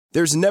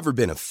There's never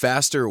been a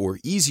faster or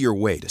easier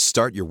way to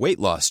start your weight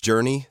loss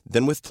journey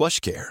than with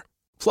PlushCare.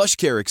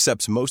 PlushCare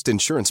accepts most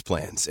insurance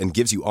plans and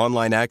gives you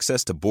online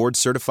access to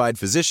board-certified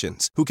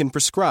physicians who can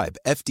prescribe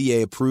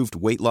FDA-approved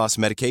weight loss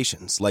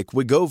medications like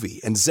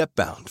Wegovy and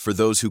Zepbound for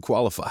those who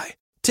qualify.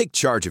 Take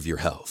charge of your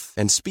health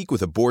and speak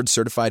with a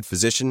board-certified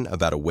physician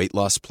about a weight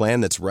loss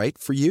plan that's right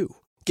for you.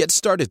 Get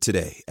started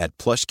today at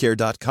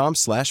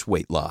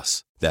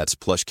plushcare.com/weightloss. That's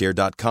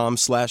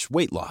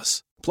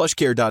plushcare.com/weightloss.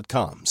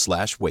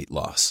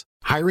 plushcare.com/weightloss.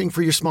 Hiring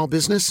for your small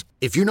business?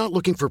 If you're not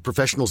looking for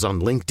professionals on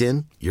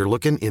LinkedIn, you're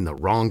looking in the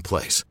wrong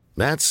place.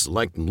 That's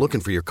like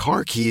looking for your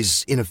car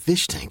keys in a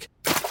fish tank.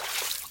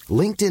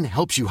 LinkedIn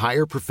helps you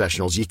hire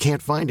professionals you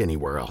can't find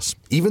anywhere else,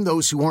 even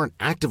those who aren't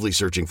actively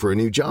searching for a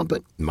new job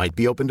but might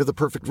be open to the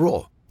perfect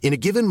role. In a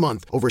given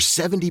month, over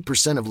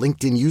 70% of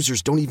LinkedIn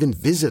users don't even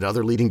visit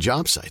other leading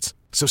job sites.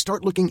 So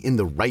start looking in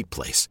the right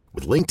place.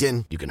 With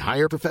LinkedIn, you can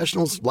hire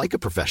professionals like a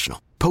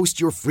professional. Post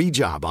your free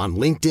job on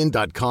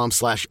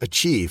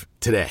linkedin.com/achieve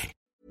today.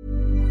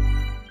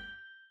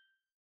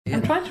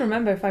 I'm trying to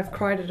remember if I've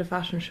cried at a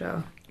fashion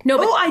show. No,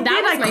 but I did.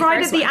 I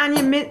cried at the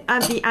one.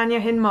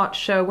 Anya Hinmarch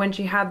show when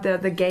she had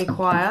the gay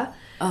choir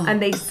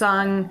and they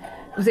sang.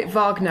 Was it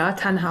Wagner,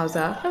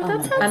 Tannhauser? Oh,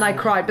 that sounds... And I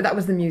cried, but that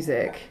was the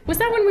music. Was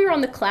that when we were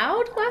on the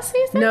cloud last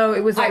season? No,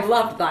 it was like... I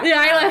loved that. Yeah,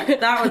 I loved it.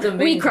 That was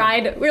amazing. We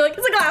cried. We were like,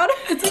 it's a cloud.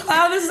 It's a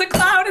cloud. This is a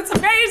cloud. It's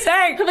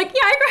amazing. I'm like,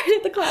 yeah, I cried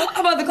at the cloud.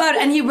 About the cloud.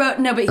 And he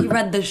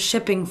read the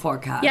shipping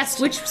forecast.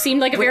 Yes, which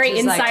seemed like a very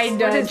inside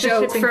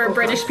joke for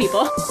British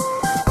people.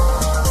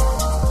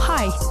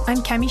 Hi,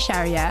 I'm Kemi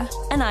Sharia.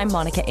 And I'm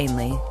Monica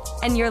Ainley.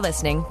 And you're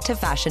listening to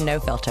Fashion No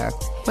Filter,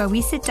 where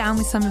we sit down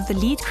with some of the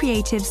lead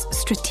creatives,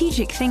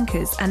 strategic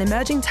thinkers, and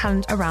emerging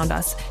talent around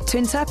us to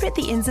interpret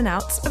the ins and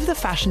outs of the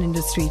fashion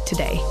industry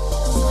today.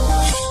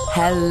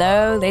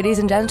 Hello, ladies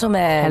and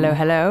gentlemen. Hello,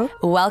 hello.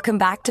 Welcome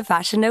back to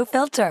Fashion No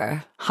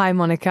Filter. Hi,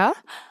 Monica.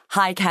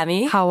 Hi,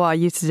 Kemi. How are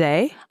you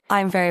today?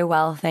 I'm very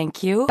well,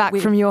 thank you. Back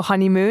from your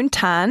honeymoon,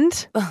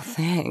 tanned. Oh,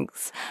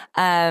 thanks.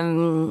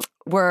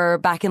 We're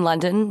back in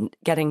London,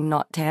 getting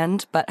not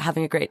tanned, but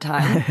having a great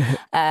time.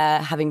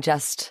 Having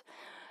just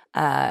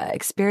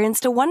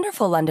experienced a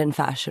wonderful London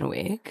Fashion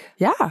Week.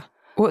 Yeah.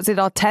 Was it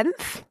our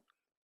 10th?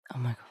 Oh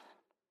my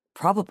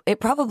God. It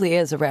probably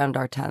is around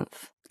our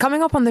 10th.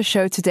 Coming up on the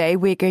show today,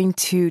 we're going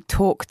to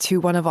talk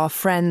to one of our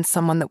friends,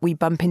 someone that we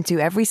bump into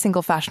every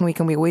single fashion week,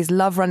 and we always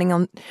love running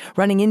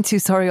into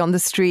on the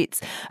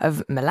streets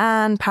of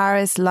Milan,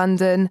 Paris,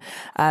 London,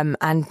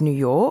 and New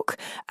York.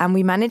 And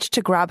we managed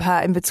to grab her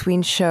in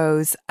between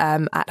shows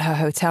at her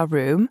hotel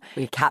room.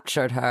 We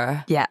captured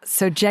her. Yeah.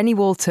 So Jenny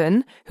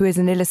Walton, who is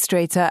an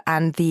illustrator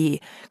and the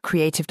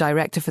creative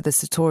director for The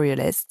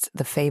Sartorialists,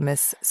 the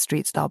famous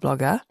street style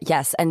blogger.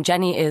 Yes, and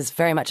Jenny is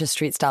very much a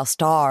street style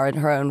star in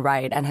her own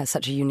right and has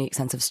such a unique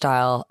sense of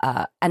style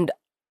and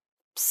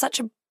such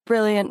a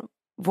brilliant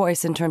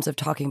voice in terms of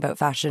talking about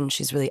fashion.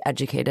 She's really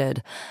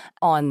educated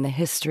on the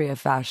history of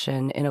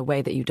fashion in a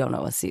way that you don't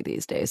always see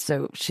these days.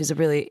 So she's a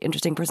really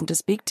interesting person to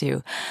speak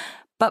to.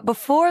 But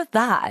before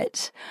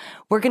that,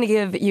 we're going to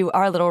give you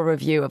our little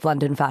review of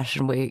London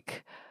Fashion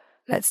Week.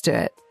 Let's do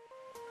it.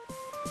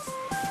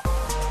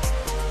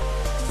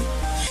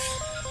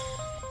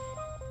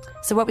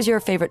 So what was your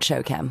favorite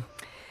show, Kim?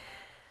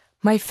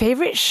 My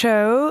favorite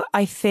show,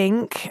 I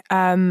think,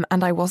 and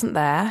I wasn't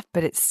there,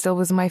 but it still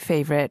was my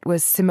favorite,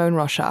 was Simone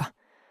Rocha.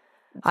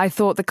 I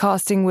thought the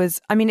casting was,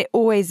 I mean, it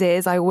always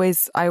is. I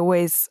always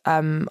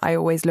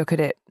look at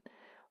it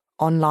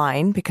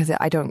online because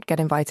I don't get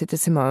invited to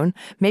Simone.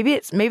 Maybe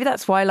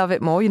that's why I love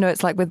it more. You know,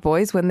 it's like with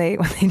boys when they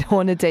don't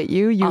want to date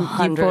you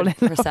fall in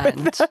love with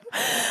them.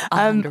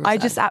 I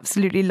just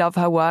absolutely love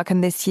her work,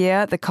 and this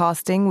year the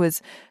casting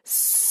was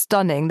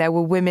stunning. There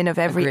were women of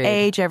every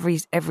age,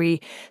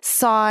 every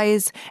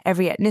size,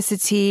 every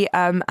ethnicity,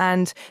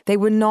 and they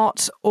were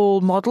not all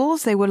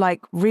models. They were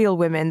like real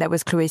women. There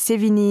was Chloé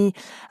Sevigny.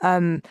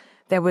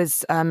 There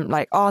was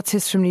like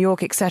artists from New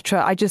York,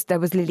 etc. There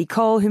was Lily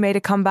Cole who made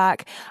a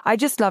comeback. I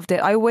just loved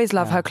it. I always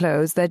love her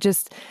clothes. They're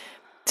just,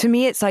 to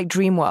me, it's like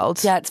dream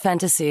world. Yeah, it's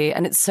fantasy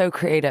and it's so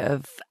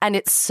creative and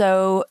it's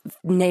so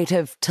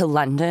native to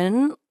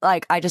London.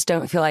 Like, I just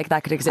don't feel like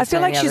that could exist. I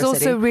feel like she's also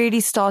city. Really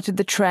started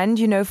the trend,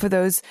 you know, for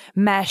those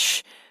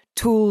mesh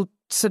tulle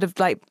sort of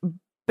like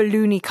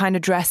balloony kind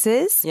of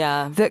dresses.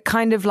 Yeah. That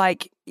kind of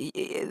like,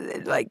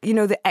 you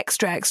know, the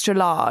extra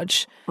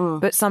large,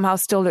 but somehow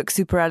still look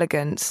super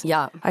elegant.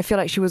 Yeah. I feel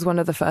like she was one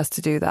of the first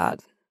to do that.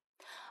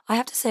 I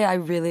have to say, I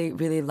really,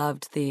 really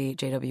loved the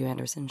J.W.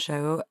 Anderson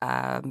show.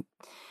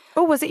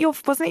 Wasn't it your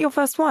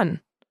first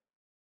one?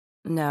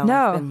 No.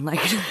 I've been like,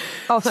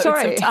 oh,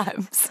 sorry.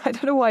 Times. I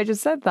don't know why I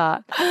just said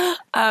that.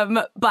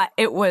 But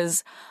it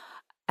was,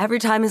 every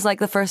time is like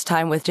the first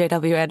time with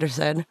J.W.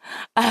 Anderson. True.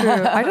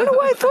 I don't know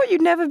why I thought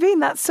you'd never been.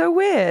 That's so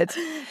weird.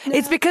 No.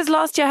 It's because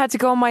last year I had to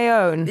go on my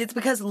own. It's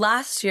because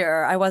last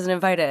year I wasn't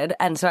invited,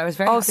 and so I was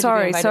very happy to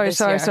be invited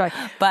sorry.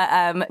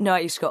 But no, I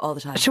used to go all the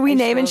time. Should we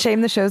name and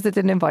shame the shows that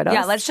didn't invite us?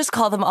 Yeah, let's just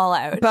call them all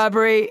out.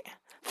 Burberry.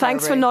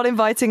 Thanks for not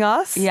inviting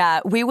us.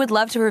 Yeah, we would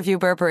love to review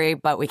Burberry,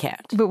 but we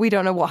can't. But we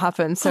don't know what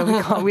happened, so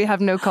we can't. We have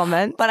no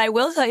comment. But I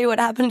will tell you what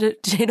happened to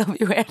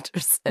J.W.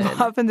 Anderson. What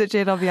happened to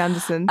J.W.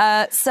 Anderson?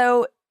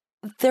 So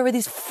there were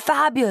these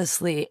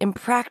fabulously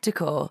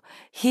impractical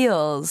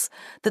heels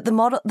that the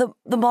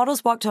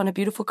models walked on a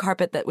beautiful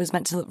carpet that was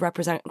meant to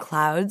represent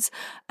clouds,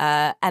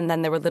 and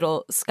then there were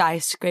little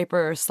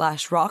skyscraper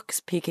 / rocks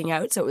peeking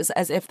out. So it was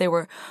as if they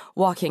were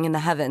walking in the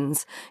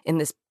heavens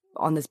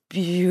on this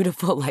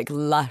beautiful, like,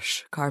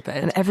 lush carpet.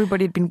 And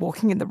everybody had been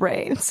walking in the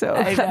rain, so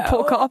that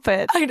poor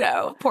carpet. I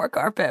know, poor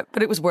carpet,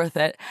 but it was worth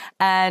it.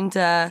 And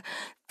the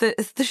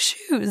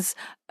shoes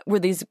were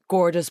these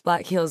gorgeous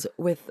black heels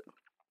with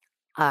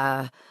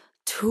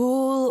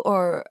tulle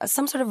or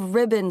some sort of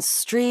ribbon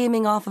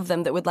streaming off of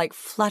them that would, like,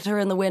 flutter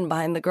in the wind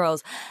behind the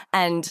girls.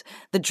 And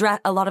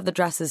a lot of the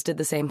dresses did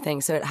the same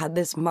thing. So it had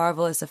this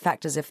marvelous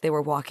effect as if they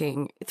were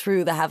walking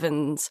through the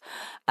heavens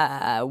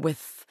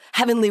with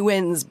heavenly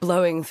winds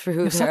blowing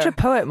through. You're such a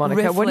poet,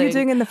 Monica. What are you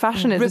doing in the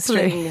fashion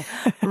industry?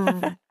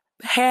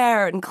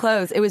 Hair and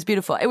clothes. It was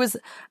beautiful. It was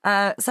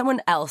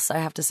someone else, I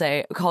have to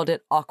say, called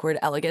it awkward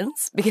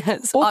elegance,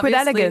 because awkward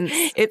elegance.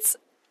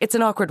 It's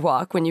an awkward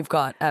walk when you've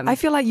got... I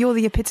feel like you're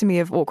the epitome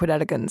of awkward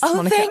elegance, Oh,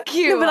 Monica. Thank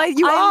you. No, but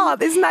you are.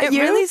 Isn't that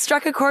you? It really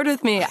struck a chord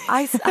with me.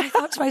 I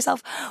thought to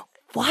myself,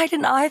 why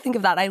didn't I think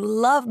of that? I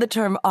love the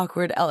term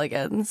awkward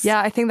elegance. Yeah,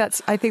 I think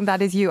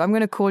that is you. I'm going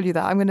to call you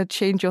that. I'm going to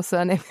change your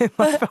surname in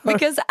my phone.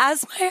 Because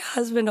as my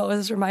husband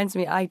always reminds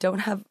me, I don't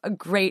have a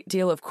great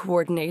deal of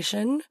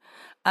coordination.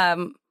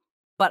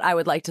 But I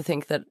would like to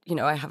think that,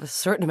 I have a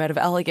certain amount of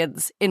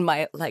elegance in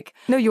my, like...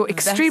 No, you're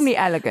extremely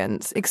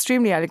elegant,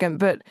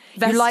 but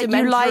you like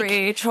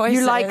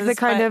the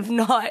kind of...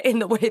 Not in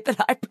the way that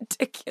I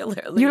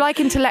particularly... You like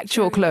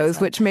intellectual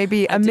clothes, which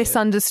maybe are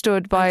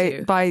misunderstood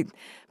by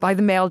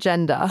the male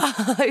gender.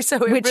 So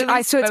it's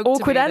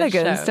awkward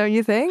elegance, don't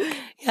you think?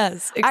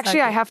 Yes, exactly.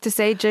 Actually, I have to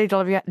say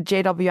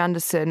J.W.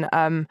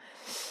 Anderson...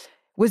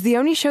 was the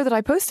only show that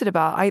I posted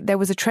about. There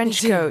was a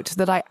trench coat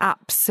that I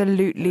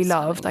absolutely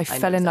loved. I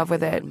fell in love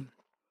with it.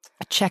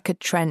 A checkered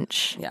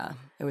trench. Yeah,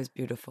 it was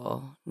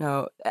beautiful.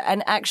 No,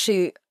 and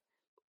actually,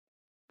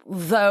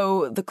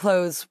 though the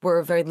clothes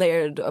were very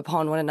layered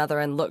upon one another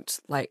and looked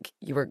like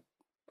you were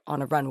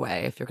on a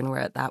runway, if you're going to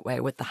wear it that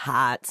way, with the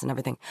hats and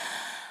everything.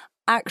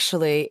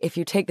 Actually, if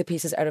you take the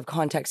pieces out of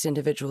context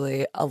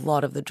individually, a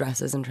lot of the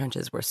dresses and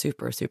trenches were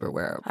super, super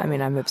wearable. I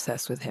mean, I'm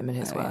obsessed with him and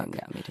his work.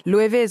 Yeah, me too.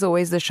 Louis Vuitton is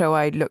always the show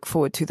I look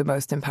forward to the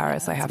most in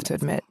Paris, I have to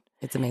admit.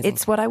 It's amazing.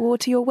 It's what I wore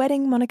to your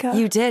wedding, Monica.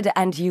 You did,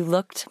 and you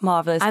looked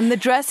marvelous. And the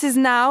dress is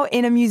now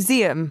in a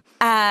museum.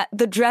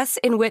 The dress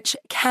in which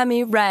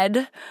Camille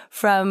read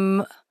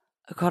from...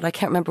 Oh God, I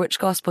can't remember which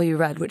gospel you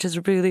read, which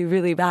is really,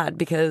 really bad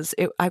because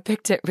I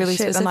picked it really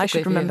specifically. And I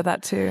should remember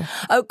that too.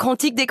 Oh,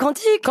 Cantique des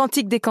Cantiques.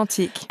 Cantique des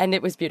Cantiques. And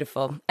it was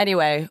beautiful.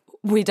 Anyway,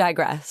 we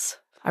digress.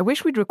 I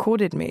wish we'd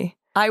recorded me.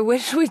 I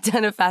wish we'd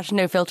done a Fashion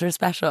No Filter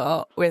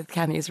special with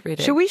Camille's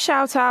reading. Should we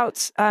shout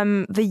out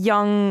the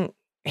young,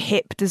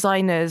 hip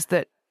designers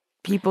that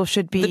people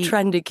should be the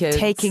trendy kids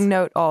taking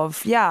note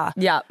of? Yeah.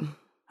 Yeah.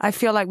 I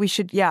feel like we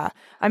should, yeah.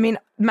 I mean,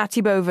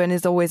 Matty Boven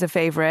is always a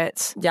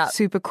favourite. Yeah.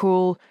 Super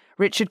cool.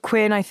 Richard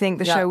Quinn, I think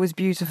the show was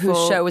beautiful.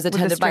 Whose show was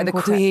attended by the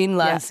Queen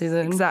last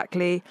season.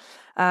 Exactly.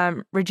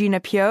 Regina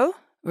Pio.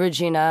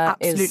 Regina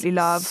absolutely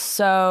love.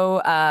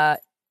 So,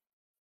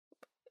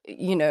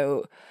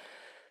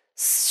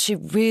 she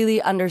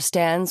really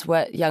understands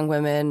what young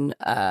women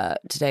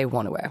today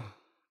want to wear.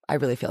 I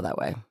really feel that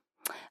way.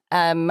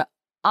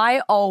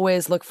 I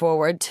always look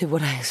forward to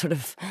what I sort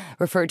of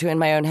refer to in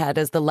my own head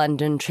as the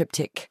London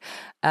triptych.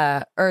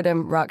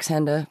 Erdem,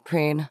 Roksanda,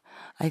 Preen.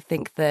 I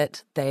think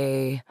that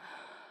they...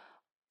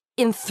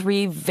 in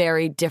 3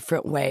 very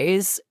different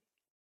ways,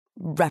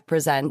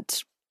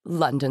 represent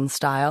London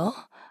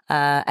style.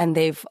 And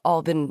they've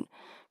all been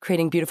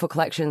creating beautiful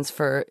collections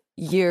for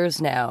years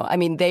now. I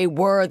mean, they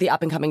were the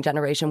up-and-coming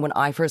generation when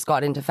I first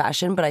got into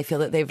fashion, but I feel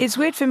that they've... It's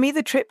weird for me,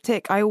 the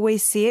triptych, I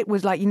always see it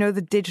was like,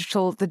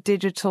 the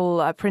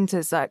digital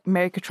printers like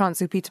America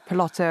Transu, Peter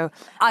Pilotto,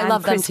 I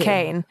love Chris them too.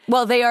 Kane.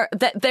 Well, they're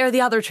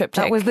the other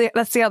triptych.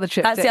 That's the other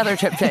triptych. That's the other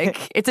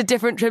triptych. It's a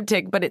different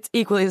triptych, but it's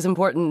equally as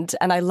important,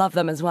 and I love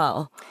them as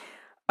well.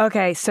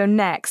 Okay, so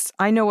next,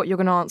 I know what you're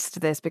going to answer to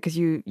this because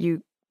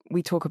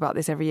we talk about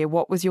this every year.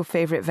 What was your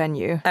favourite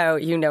venue? Oh,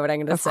 you know what I'm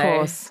going to say. Of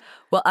course.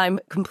 Well, I'm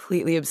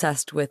completely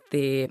obsessed with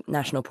the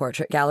National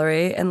Portrait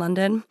Gallery in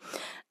London.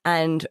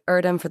 And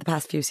Erdem, for the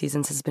past few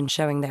seasons, has been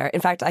showing there.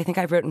 In fact, I think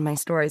I wrote in my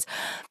stories,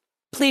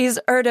 please,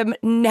 Erdem,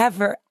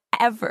 never,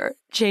 ever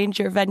change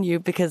your venue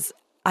because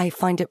I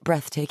find it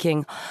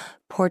breathtaking.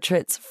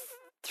 Portraits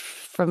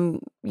from,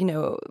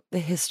 the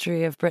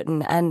history of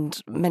Britain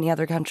and many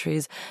other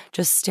countries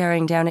just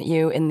staring down at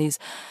you in these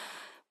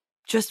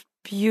just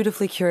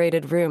beautifully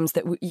curated rooms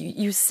that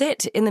you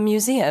sit in the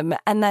museum.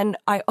 And then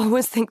I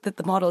always think that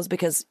the models,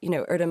 because,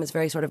 Erdem is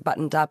very sort of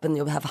buttoned up and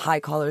you'll have high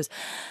collars,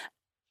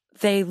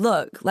 they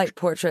look like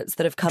portraits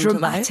that have come to life.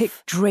 Dramatic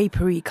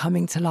drapery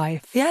coming to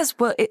life. Yes,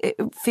 well, it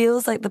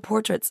feels like the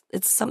portraits,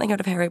 it's something out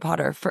of Harry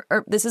Potter.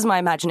 This is my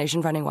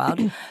imagination running wild,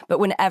 but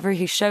whenever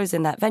he shows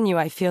in that venue,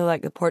 I feel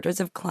like the portraits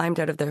have climbed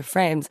out of their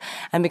frames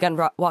and begun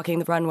walking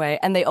the runway,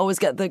 and they always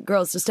get the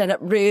girls to stand up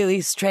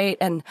really straight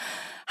and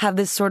have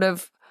this sort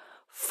of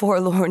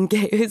forlorn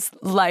gaze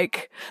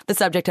like the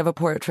subject of a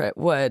portrait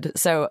would.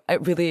 So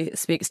it really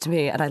speaks to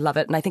me, and I love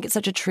it, and I think it's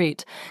such a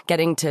treat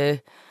getting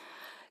to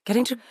go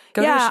to a show.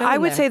 Yeah, I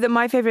would there. say that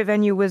my favorite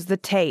venue was the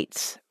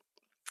Tate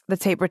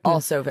Britain.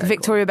 Also very the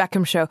Victoria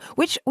Beckham show,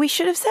 which we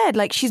should have said,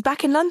 like, she's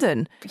back in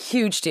London.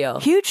 Huge deal.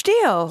 Huge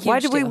deal. Why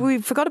did deal. we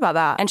forgot about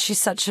that? And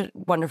she's such a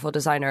wonderful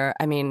designer.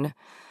 I mean,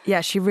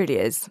 yeah, she really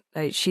is.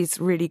 She's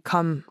really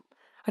come.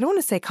 I don't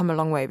want to say come a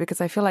long way, because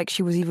I feel like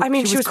she was even. I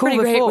mean, she was cool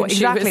pretty great before. when she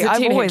exactly. was a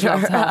I've always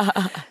teenager. loved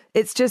her.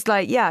 It's just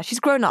like, yeah,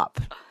 she's grown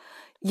up.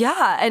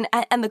 yeah,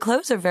 and the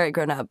clothes are very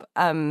grown up,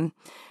 and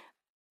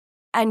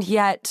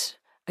yet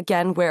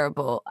again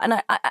wearable,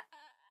 and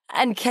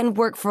and can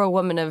work for a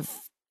woman of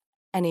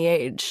any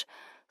age.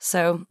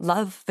 So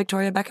love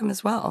Victoria Beckham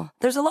as well.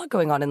 There's a lot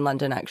going on in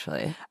London,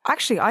 actually.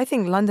 Actually, I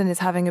think London is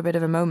having a bit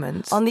of a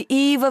moment. On the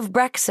eve of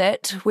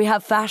Brexit, we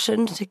have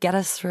fashion to get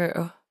us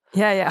through.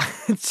 Yeah.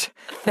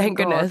 Thank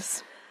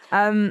goodness.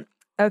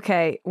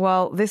 Okay,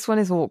 well, this one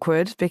is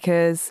awkward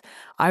because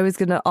I was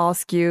going to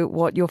ask you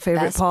what your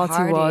favorite Best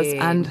party was, party.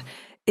 and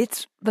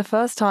it's the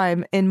first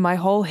time in my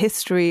whole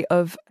history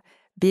of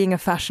being a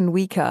fashion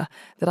weeker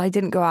that I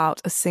didn't go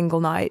out a single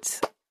night.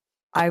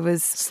 I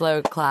was...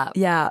 Slow clap.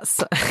 Yeah,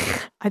 so,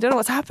 I don't know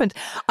what's happened.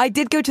 I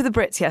did go to the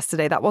Brits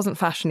yesterday. That wasn't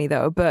fashion-y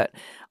though, but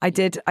I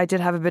did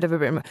have a bit of a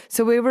Brit.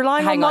 So we're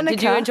relying on Monica.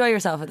 Did you enjoy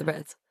yourself at the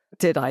Brits?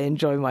 Did I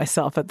enjoy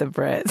myself at the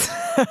Brits?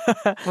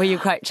 Were you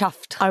quite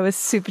chuffed? I was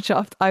super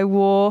chuffed. I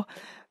wore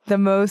the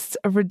most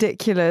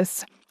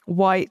ridiculous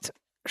white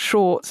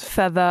short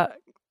feather.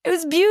 It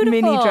was beautiful.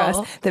 Mini dress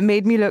that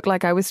made me look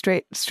like I was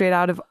straight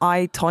out of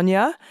I,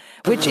 Tonya,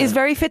 which is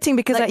very fitting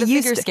because like I the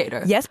used figure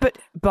skater. Yes,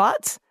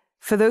 but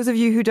for those of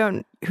you who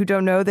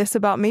don't know this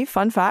about me,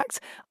 fun fact,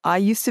 I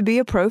used to be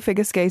a pro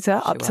figure skater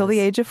up till the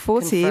age of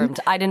 14. Confirmed.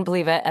 I didn't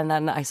believe it, and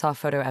then I saw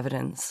photo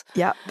evidence.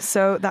 Yeah,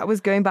 so that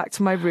was going back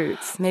to my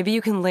roots. Maybe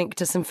you can link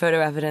to some photo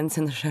evidence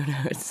in the show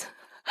notes.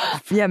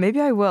 Yeah, maybe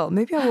I will.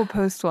 Maybe I will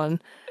post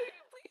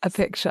a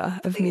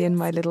picture of me and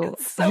my little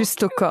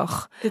juste au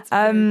corps. It's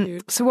very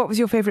cute. So what was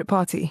your favourite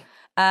party?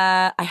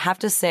 I have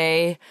to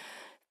say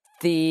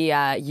the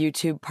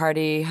YouTube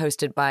party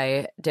hosted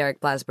by Derek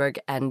Blasberg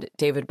and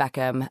David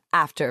Beckham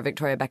after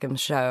Victoria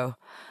Beckham's show,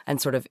 and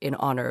sort of in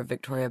honor of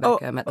Victoria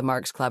Beckham at the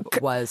Marks Club,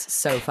 was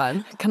so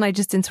fun. Can I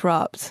just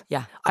interrupt?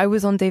 Yeah. I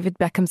was on David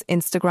Beckham's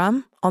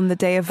Instagram on the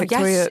day of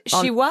Victoria.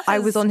 Yes, she was. I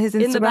was on his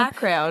Instagram. In the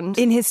background.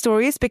 In his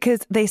stories, because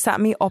they sat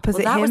me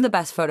opposite Well, that him. was the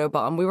best photo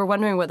bomb. We were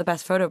wondering what the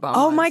best photo bomb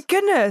was. Oh my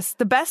goodness.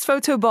 The best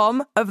photo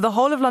bomb of the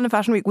whole of London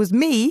Fashion Week was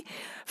me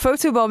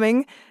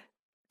photobombing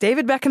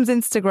David Beckham's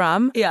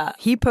Instagram. Yeah.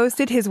 He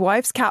posted his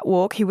wife's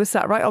catwalk. He was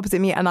sat right opposite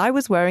me, and I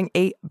was wearing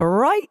a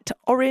bright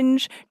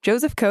orange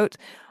Joseph coat.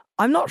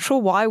 I'm not sure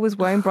why I was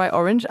wearing bright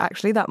orange,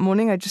 actually, that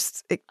morning. It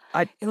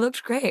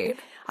looked great.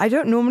 I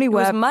don't normally It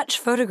wear... was much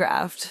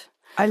photographed.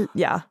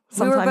 Yeah.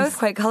 We were both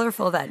quite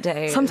colourful that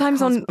day.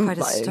 Sometimes when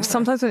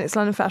it's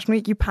London Fashion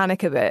Week, you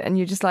panic a bit and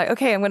you're just like,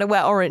 okay, I'm going to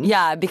wear orange.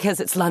 Yeah, because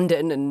it's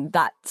London and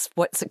that's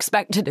what's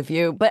expected of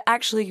you. But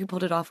actually, you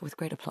pulled it off with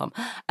great aplomb.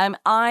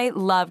 I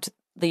loved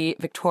the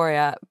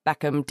Victoria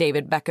Beckham,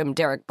 David Beckham,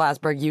 Derek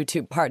Blasberg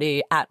YouTube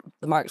party at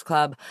the Marks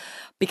Club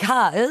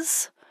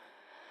because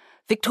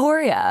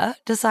Victoria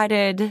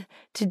decided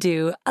to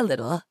do a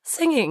little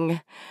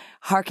singing,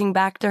 harking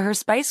back to her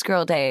Spice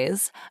Girl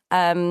days.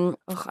 I'm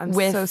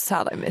so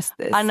sad I missed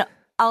this. An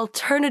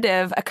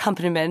alternative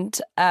accompaniment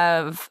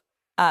of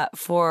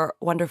four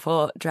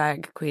wonderful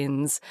drag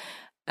queens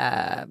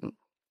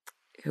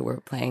who were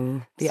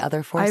playing the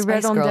other four Spice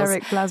Girls. I read on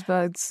Derek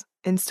Blasberg's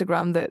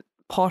Instagram that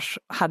Posh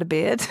had a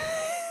beard.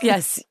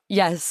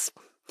 Yes,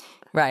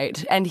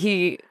 right. And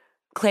he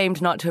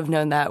claimed not to have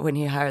known that when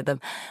he hired them.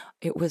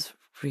 It was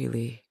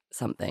really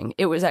something.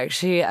 It was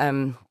actually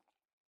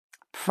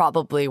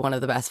probably one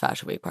of the best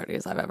Fashion Week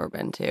parties I've ever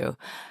been to.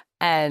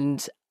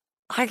 And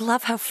I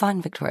love how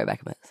fun Victoria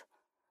Beckham is.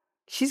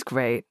 She's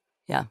great.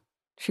 Yeah.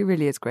 She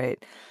really is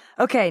great.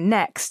 Okay,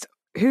 next.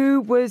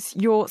 Who was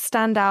your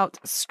standout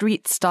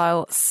street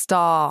style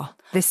star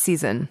this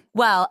season?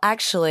 Well,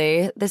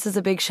 actually, this is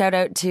a big shout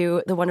out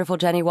to the wonderful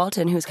Jenny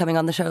Walton, who's coming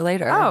on the show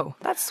later. Oh,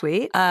 that's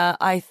sweet.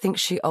 I think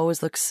she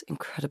always looks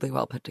incredibly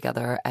well put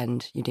together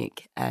and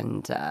unique.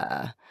 And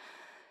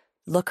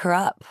look her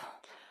up.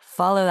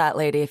 Follow that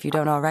lady if you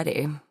don't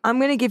already. I'm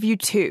going to give you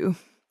two.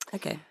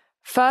 Okay.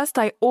 First,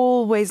 I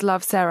always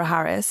love Sarah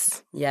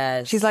Harris.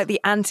 Yes. She's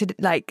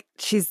like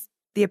she's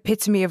the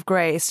epitome of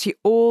grace. She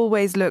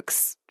always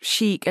looks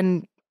chic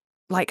and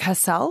like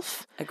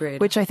herself. Agreed.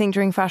 Which I think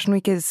during Fashion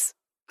Week is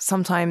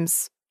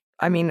sometimes,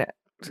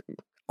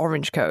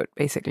 orange coat,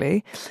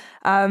 basically.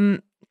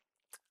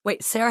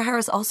 Wait, Sarah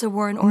Harris also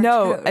wore an orange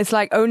No, coat? it's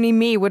like only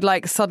me would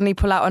like suddenly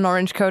pull out an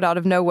orange coat out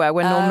of nowhere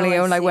when normally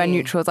I wear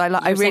neutrals.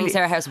 You're saying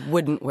Sarah Harris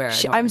wouldn't wear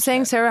it. I'm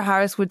saying Sarah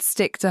Harris would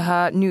stick to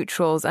her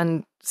neutrals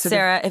and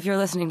Sarah, if you're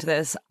listening to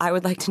this, I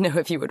would like to know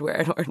if you would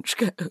wear an orange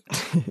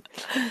coat.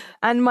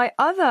 And my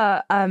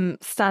other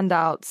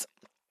standout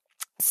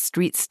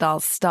street style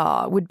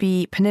star would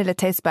be Pernille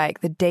Tesberg,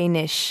 the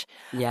Danish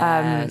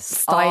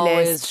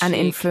stylist and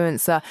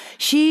influencer.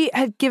 She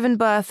had given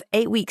birth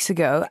 8 weeks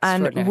ago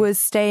and was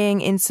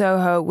staying in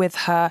Soho with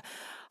her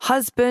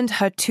husband,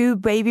 her 2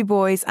 baby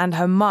boys and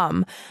her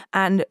mum,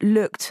 and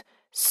looked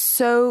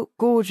so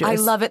gorgeous. I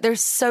love it. They're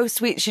so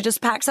sweet. She just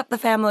packs up the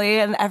family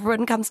and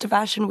everyone comes to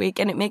Fashion Week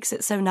and it makes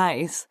it so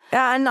nice.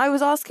 Yeah, and I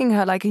was asking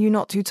her, like, are you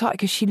not too tired?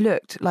 Because she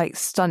looked, like,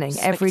 stunning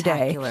every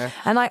day.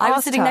 And I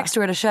was sitting next to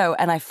her at a show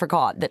and I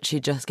forgot that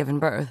she'd just given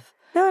birth.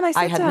 No, and I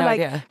said to her,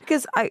 idea.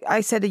 Because I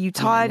said, are you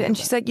tired? And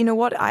she said, you know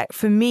what?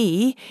 For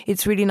me,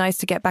 it's really nice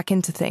to get back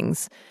into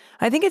things.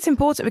 I think it's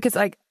important because,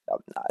 like,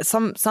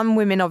 some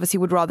women obviously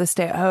would rather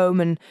stay at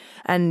home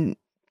and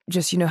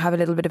just, have a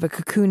little bit of a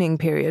cocooning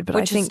period. But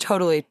Which I think is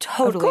totally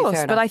of course,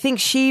 fair enough. But I think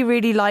she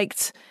really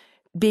liked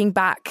being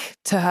back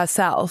to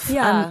herself.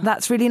 Yeah. And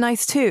that's really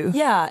nice too.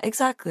 Yeah,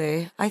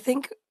 exactly. I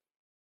think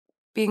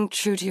being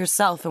true to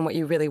yourself and what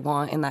you really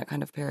want in that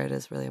kind of period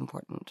is really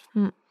important.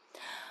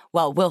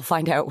 Well, we'll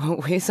find out,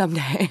 won't we,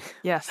 someday?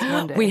 Yes,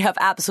 one day. We have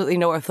absolutely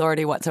no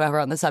authority whatsoever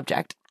on the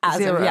subject as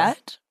Zero. of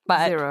yet.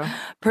 But Zero.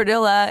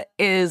 Pernille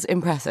is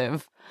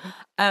impressive.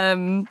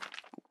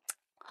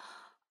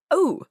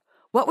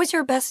 What was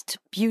your best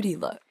beauty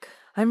look?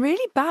 I'm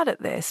really bad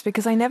at this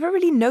because I never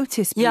really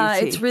noticed beauty. Yeah,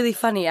 it's really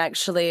funny,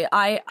 actually.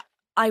 I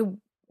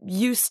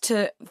used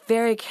to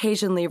very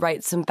occasionally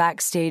write some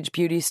backstage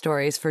beauty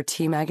stories for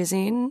T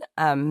Magazine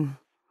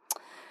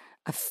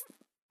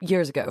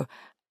years ago.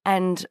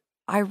 And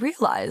I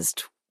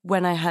realized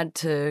when I had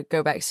to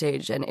go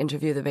backstage and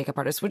interview the makeup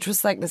artist, which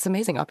was like this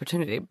amazing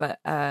opportunity, but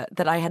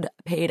that I had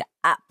paid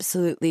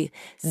absolutely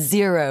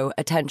zero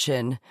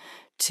attention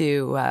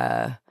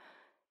to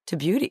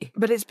beauty.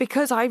 But it's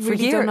because I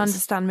really don't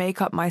understand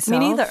makeup myself.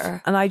 Me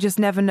neither. And I just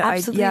never know.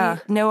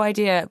 Absolutely no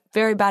idea.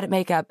 Very bad at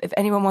makeup. If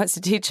anyone wants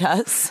to teach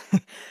us.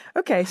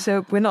 Okay,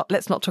 so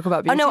let's not talk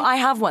about beauty. Oh, no, I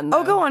have one, though.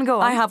 Oh, go on.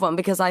 I have one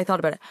because I thought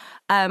about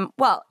it.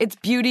 Well, it's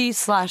beauty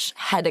 /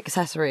 head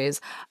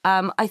accessories.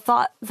 I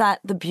thought that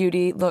the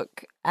beauty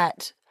look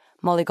at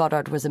Molly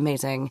Goddard was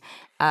amazing.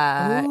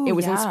 It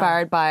was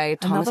inspired by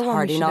Thomas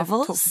Hardy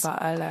novels.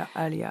 Talked about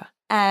earlier.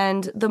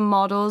 And the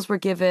models were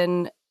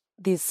given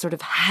these sort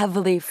of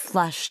heavily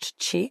flushed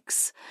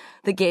cheeks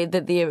that gave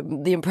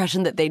the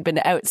impression that they'd been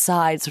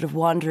outside sort of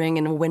wandering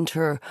in a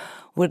winter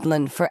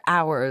woodland for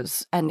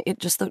hours. And it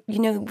just looked,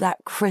 that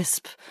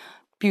crisp,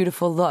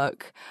 beautiful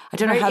look. I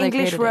don't know how they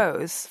created it. Very English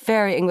rose.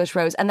 Very English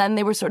rose. And then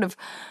they were sort of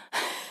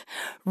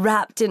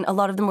a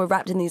lot of them were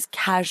wrapped in these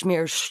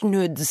cashmere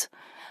schnoods.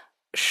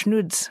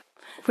 Schnoods.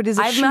 What is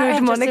a I've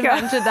schnood, Monica?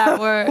 Just invented that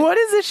word. What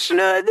is a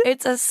schnood?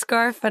 It's a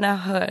scarf and a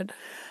hood.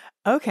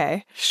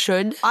 Okay.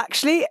 Should.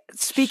 Actually,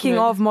 speaking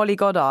of Molly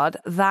Goddard,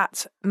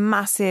 that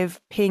massive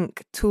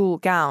pink tulle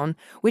gown,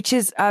 which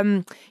is,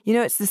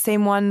 it's the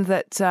same one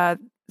that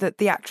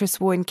the actress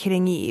wore in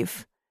Killing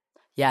Eve.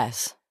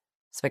 Yes.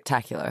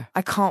 Spectacular.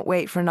 I can't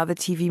wait for another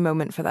TV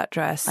moment for that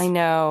dress. I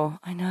know.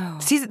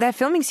 They're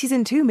filming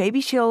season 2.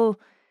 Maybe she'll...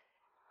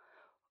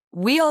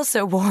 We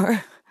also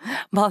wore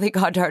Molly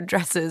Goddard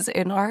dresses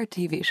in our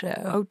TV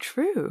show. Oh,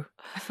 true.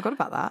 I forgot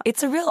about that.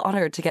 It's a real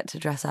honor to get to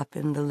dress up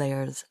in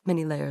the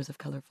many layers of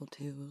colourful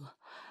tulle.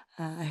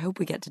 I hope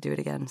we get to do it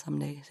again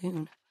someday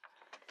soon.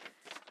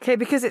 Okay,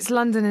 because it's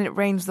London and it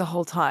rains the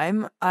whole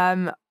time,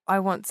 I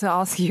want to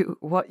ask you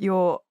what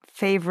your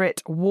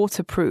favourite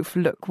waterproof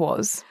look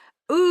was.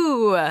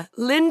 Ooh,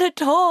 Linda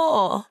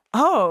Toll.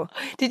 Oh.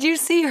 Did you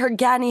see her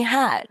Ganni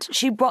hat?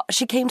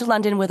 She came to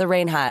London with a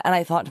rain hat, and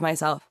I thought to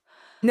myself...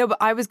 No, but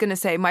I was going to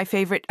say my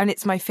favourite, and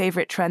it's my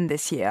favourite trend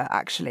this year,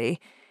 actually.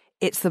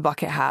 It's the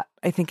bucket hat.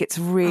 I think it's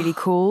really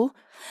cool.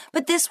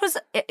 But this was,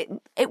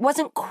 it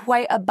wasn't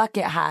quite a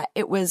bucket hat.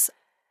 It was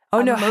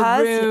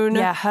maroon,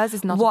 hers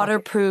is not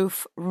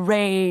waterproof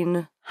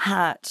rain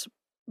hat.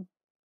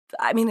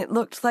 I mean, it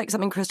looked like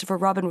something Christopher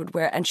Robin would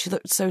wear, and she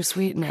looked so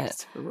sweet in it.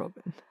 Christopher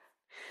Robin.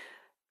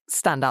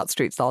 Standout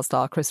street style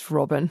star, Christopher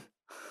Robin.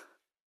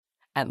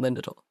 And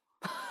Linda Toll.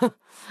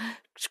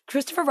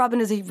 Christopher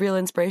Robin is a real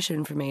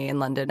inspiration for me in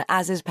London,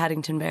 as is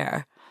Paddington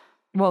Bear.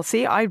 Well,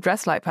 see, I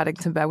dress like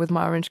Paddington Bear with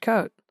my orange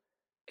coat.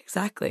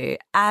 Exactly.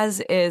 As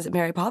is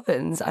Mary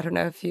Poppins. I don't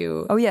know if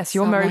you... Oh, yes,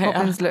 your Mary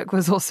Poppins look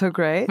was also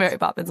great. Mary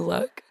Poppins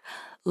look.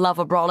 Love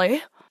a brolly.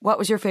 What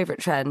was your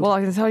favourite trend? Well,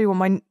 I can tell you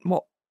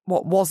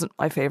what wasn't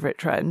my favourite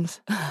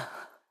trend.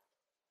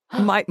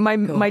 My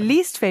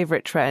least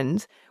favourite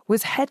trend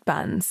was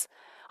headbands.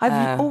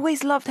 I've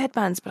always loved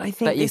headbands, but I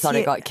think But you thought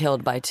it got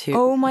killed by two.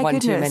 Oh my one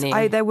goodness! Too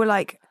many There were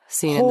like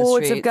seen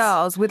hordes in the of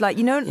girls with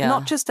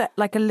not just a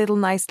little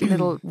nice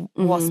little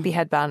waspy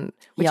headband,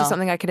 which is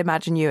something I could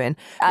imagine you in.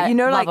 But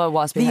love a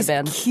waspy these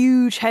headband.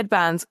 Huge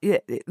headbands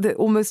that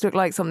almost look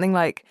like something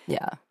like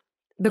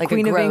The like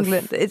Queen of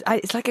England.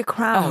 It's like a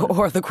crown.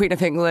 Or the Queen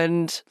of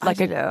England.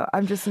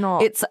 I'm just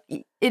not. It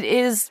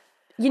is,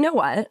 you know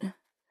what?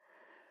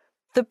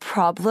 The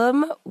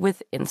problem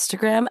with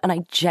Instagram, and I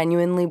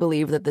genuinely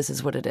believe that this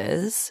is what it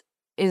is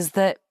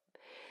that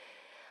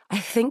I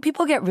think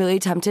people get really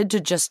tempted to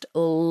just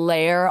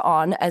layer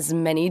on as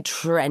many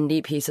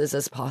trendy pieces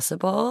as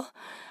possible.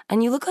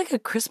 And you look like a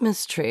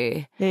Christmas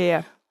tree.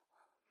 Yeah.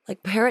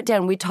 Like, pare it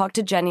down. We talked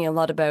to Jenny a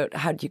lot about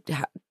how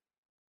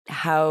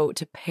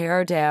to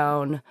pare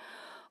down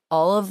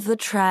all of the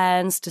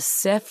trends, to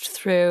sift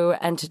through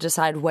and to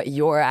decide what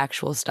your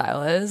actual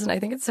style is. And I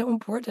think it's so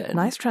important.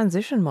 Nice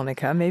transition,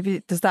 Monica.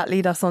 Maybe, does that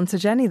lead us on to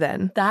Jenny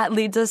then? That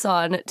leads us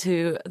on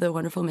to the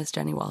wonderful Miss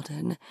Jenny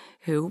Walton,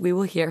 who we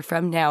will hear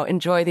from now.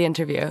 Enjoy the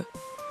interview.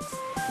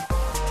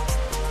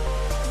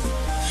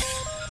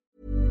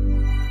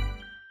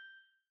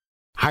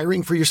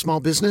 Hiring for your small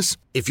business?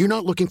 If you're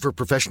not looking for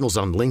professionals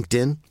on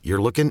LinkedIn, you're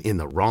looking in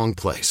the wrong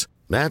place.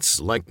 That's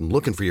like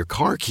looking for your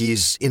car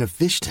keys in a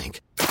fish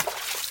tank.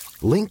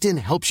 LinkedIn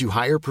helps you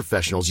hire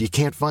professionals you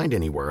can't find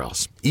anywhere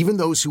else, even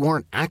those who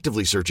aren't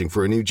actively searching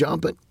for a new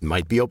job but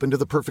might be open to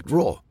the perfect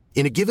role.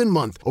 In a given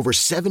month, over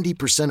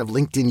 70% of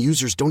LinkedIn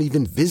users don't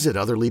even visit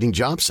other leading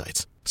job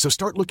sites. So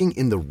start looking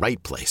in the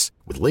right place.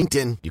 With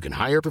LinkedIn, you can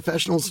hire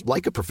professionals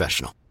like a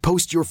professional.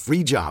 Post your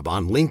free job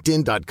on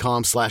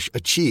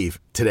linkedin.com/achieve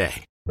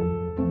today.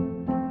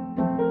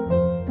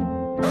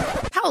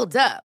 Hold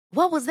up.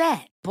 What was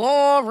that?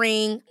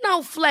 Boring.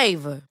 No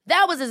flavor.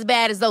 That was as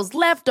bad as those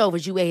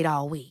leftovers you ate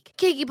all week.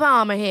 Keke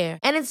Palmer here,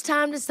 and it's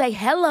time to say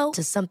hello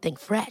to something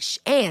fresh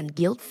and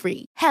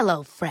guilt-free.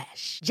 Hello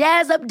Fresh.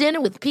 Jazz up dinner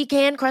with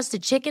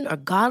pecan-crusted chicken or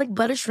garlic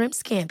butter shrimp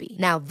scampi.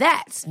 Now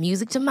that's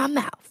music to my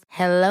mouth.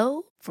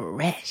 Hello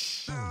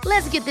Fresh.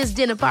 Let's get this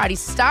dinner party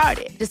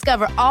started.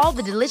 Discover all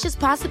the delicious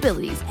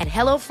possibilities at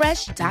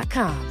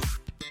hellofresh.com.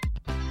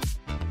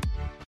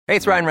 Hey,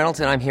 it's Ryan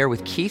Reynolds, and I'm here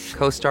with Keith,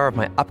 co-star of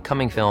my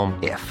upcoming film,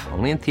 If,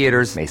 only in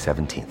theaters May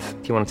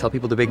 17th. Do you want to tell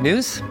people the big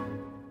news?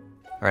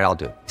 All right, I'll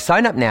do it.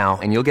 Sign up now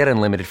and you'll get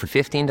unlimited for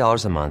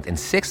 $15 a month and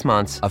 6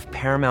 months of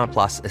Paramount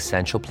Plus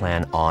Essential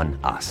Plan on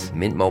us.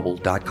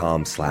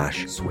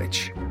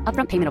 MintMobile.com/switch.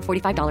 Upfront payment of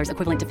 $45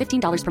 equivalent to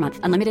 $15 per month.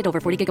 Unlimited over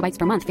 40 gigabytes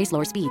per month. Face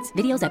lower speeds.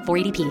 Videos at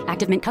 480p.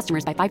 Active Mint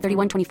customers by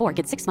 531.24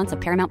 get 6 months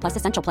of Paramount Plus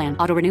Essential Plan.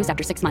 Auto renews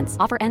after 6 months.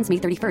 Offer ends May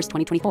 31st,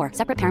 2024.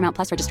 Separate Paramount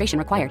Plus registration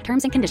required.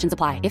 Terms and conditions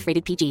apply if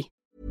rated PG.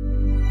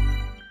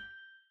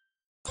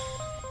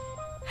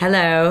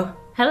 Hello.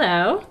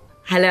 Hello.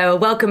 Hello.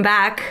 Welcome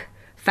back.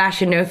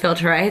 Fashion No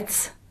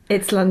Filterites.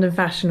 It's London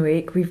Fashion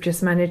Week. We've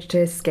just managed to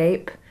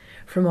escape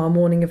from our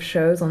morning of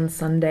shows on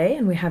Sunday,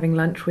 and we're having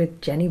lunch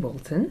with Jenny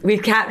Walton.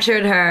 We've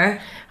captured her.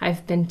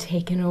 I've been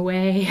taken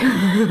away.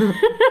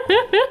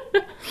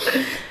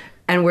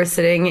 And we're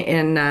sitting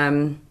in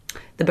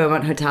the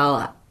Beaumont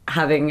Hotel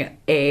having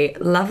a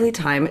lovely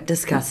time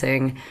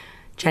discussing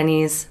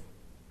Jenny's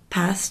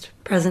past,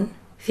 present,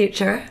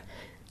 future.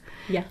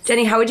 Yes.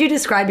 Jenny, how would you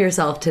describe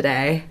yourself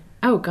today?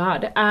 Oh,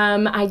 God.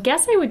 I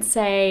guess I would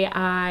say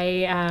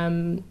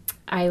I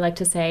like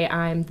to say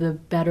I'm the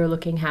better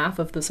looking half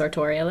of the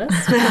sartorialist.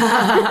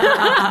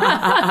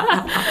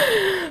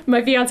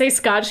 My fiance,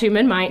 Scott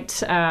Schumann,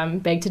 might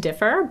beg to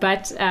differ,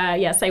 but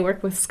yes, I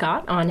work with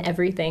Scott on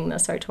everything the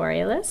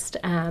sartorialist.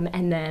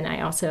 And then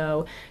I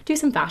also do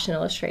some fashion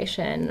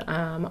illustration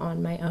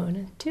on my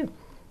own, too.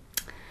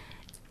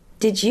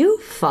 Did you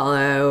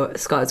follow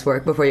Scott's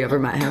work before you ever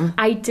met him?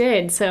 I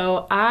did.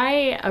 So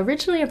I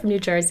originally am from New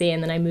Jersey,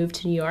 and then I moved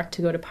to New York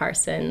to go to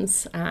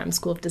Parsons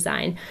School of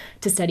Design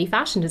to study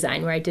fashion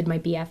design, where I did my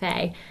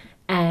BFA.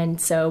 And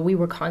so we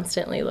were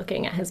constantly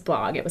looking at his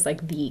blog. It was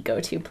like the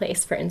go-to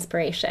place for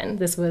inspiration.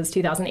 This was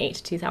 2008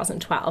 to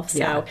 2012,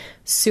 so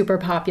super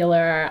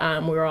popular.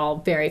 We were all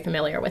very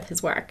familiar with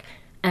his work.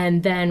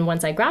 And then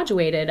once I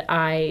graduated,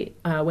 I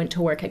went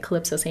to work at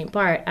Calypso St.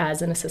 Bart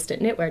as an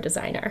assistant knitwear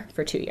designer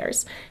for 2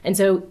 years. And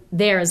so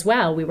there as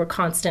well, we were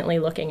constantly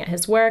looking at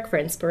his work for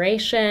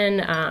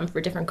inspiration, for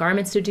different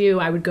garments to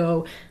do. I would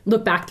go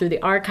look back through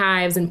the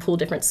archives and pull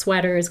different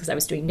sweaters because I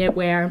was doing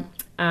knitwear.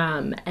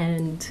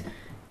 And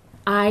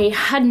I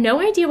had no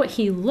idea what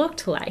he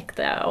looked like,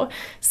 though.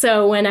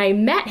 So when I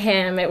met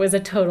him, it was a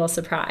total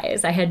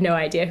surprise. I had no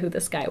idea who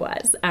this guy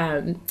was.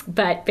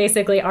 But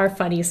basically, our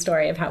funny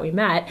story of how we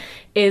met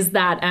is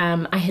that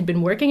I had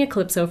been working at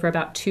Calypso for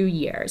about 2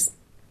 years.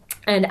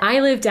 And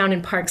I lived down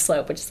in Park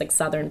Slope, which is like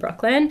southern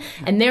Brooklyn,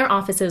 and their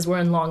offices were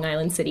in Long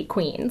Island City,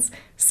 Queens.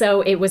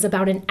 So it was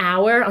about an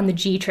hour on the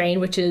G train,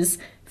 which is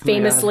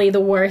famously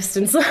the worst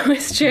and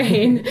slowest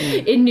train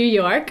in New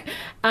York.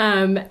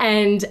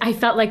 And I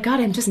felt like, God,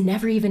 I'm just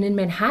never even in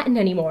Manhattan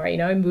anymore. You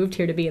know, I moved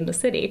here to be in the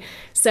city.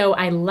 So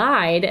I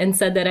lied and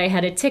said that I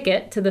had a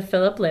ticket to the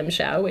Philip Lim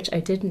show, which I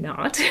did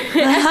not.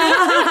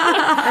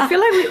 I feel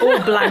like we all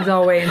blagged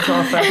our way into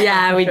our first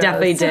Yeah, we shows.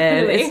 definitely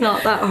did. It's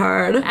not that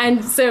hard.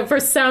 And so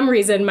for some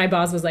reason, my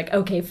boss was like,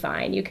 okay,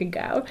 fine, you can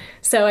go.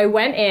 So I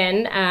went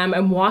in,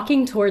 I'm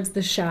walking towards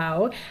the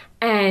show,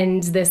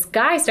 and this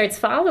guy starts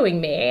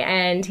following me,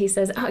 and he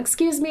says, oh,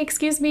 excuse me,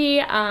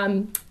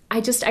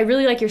 I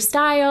really like your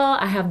style.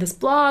 I have this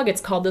blog. It's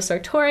called The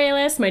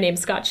Sartorialist. My name's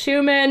Scott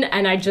Schumann.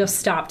 And I just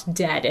stopped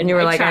dead in my tracks. You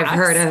were like, I've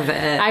heard of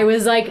it. I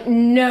was like,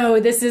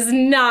 no, this is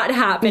not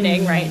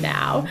happening right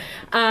now.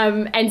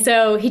 And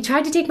so he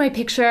tried to take my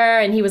picture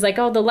and he was like,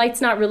 oh, the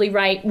light's not really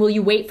right. Will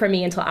you wait for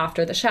me until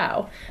after the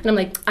show? And I'm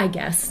like, I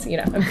guess,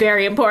 I'm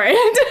very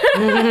important.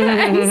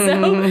 And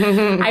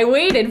so I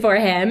waited for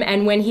him.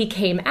 And when he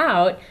came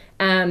out,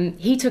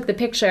 he took the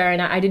picture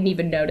and I didn't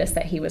even notice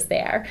that he was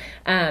there.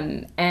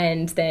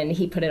 And then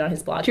he put it on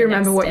his blog. Do you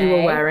remember what you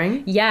were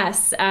wearing?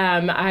 Yes.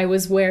 I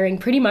was wearing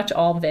pretty much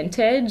all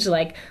vintage,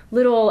 like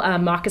little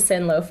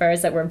moccasin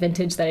loafers that were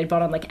vintage that I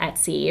bought on like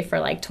Etsy for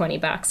like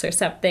 $20 or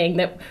something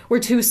that were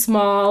too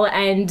small,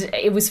 and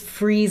it was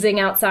freezing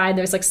outside.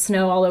 There was like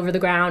snow all over the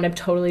ground. I'm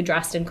totally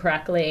dressed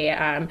incorrectly.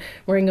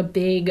 Wearing a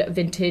big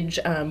vintage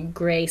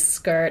gray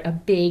skirt, a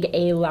big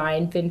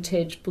A-line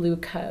vintage blue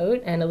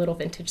coat, and a little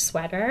vintage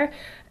sweater.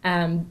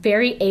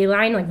 Very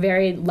A-line, like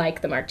very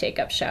like the Marc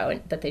Jacobs show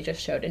that they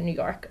just showed in New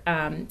York.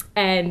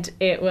 And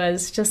it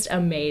was just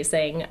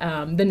amazing.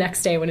 The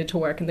next day I went into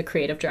work and the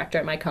creative director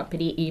at my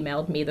company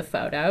emailed me the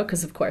photo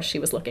because, of course, she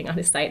was looking on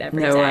his site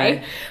every day.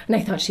 Way. And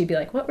I thought she'd be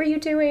like, what were you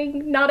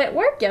doing not at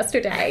work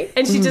yesterday?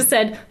 And she just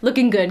said,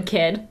 looking good,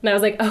 kid. And I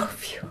was like, oh,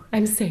 phew,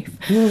 I'm safe.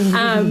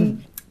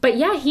 But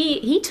yeah,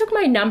 he took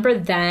my number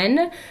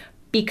then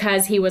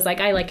because he was like,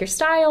 I like your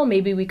style.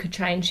 Maybe we could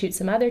try and shoot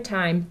some other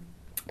time.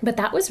 But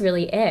that was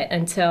really it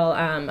until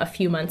a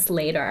few months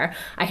later.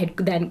 I had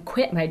then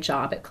quit my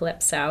job at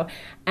Calypso.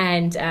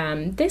 And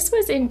this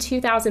was in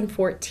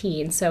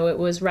 2014. So it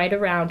was right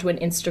around when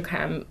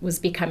Instagram was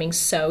becoming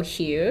so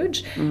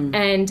huge.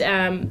 And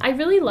I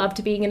really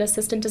loved being an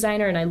assistant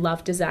designer and I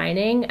love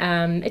designing.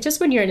 It's just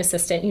when you're an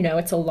assistant,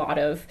 it's a lot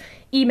of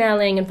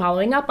emailing and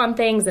following up on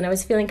things. And I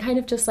was feeling kind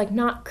of just like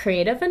not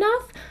creative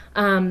enough.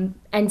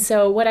 And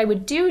so what I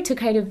would do to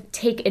kind of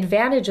take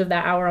advantage of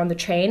that hour on the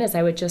train is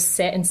I would just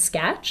sit and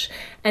sketch.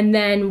 And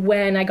then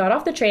when I got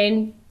off the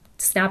train,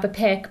 snap a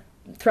pic,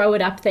 throw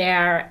it up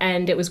there,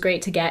 and it was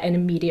great to get an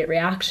immediate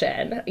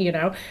reaction,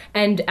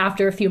 And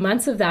after a few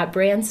months of that,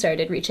 brands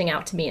started reaching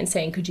out to me and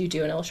saying, could you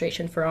do an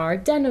illustration for our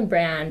denim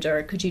brand,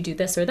 or could you do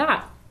this or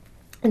that?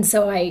 And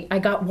so I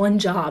got one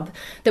job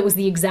that was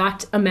the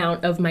exact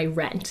amount of my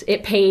rent.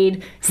 It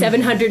paid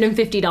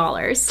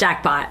 $750.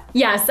 Jackpot.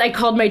 Yes, I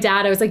called my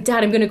dad. I was like,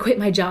 Dad, I'm going to quit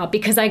my job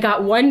because I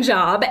got one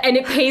job and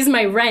it pays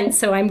my rent,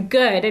 so I'm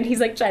good. And he's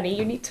like, Jenny,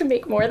 you need to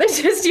make more than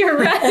just your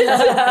rent.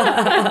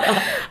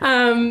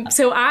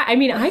 So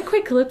I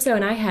quit Calypso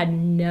and I had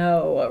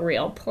no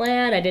real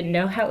plan. I didn't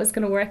know how it was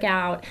going to work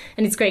out.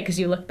 And it's great because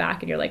you look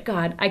back and you're like,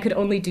 God, I could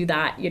only do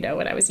that,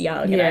 when I was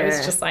young. And I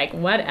was just like,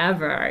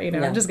 whatever,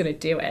 I'm just going to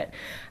do it.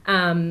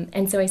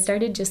 And so I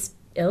started just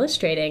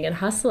illustrating and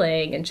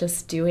hustling and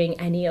just doing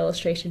any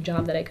illustration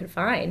job that I could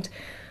find.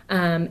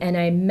 And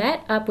I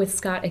met up with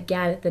Scott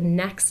again at the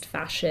next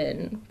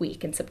fashion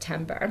week in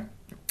September.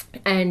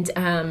 And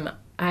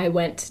I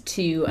went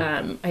to,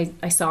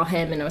 I saw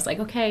him and I was like,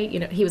 okay,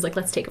 he was like,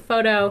 let's take a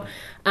photo.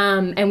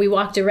 And we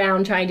walked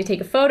around trying to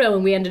take a photo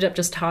and we ended up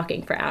just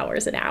talking for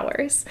hours and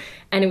hours.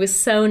 And it was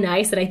so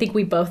nice. And I think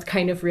we both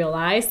kind of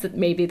realized that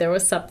maybe there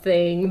was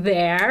something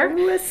there.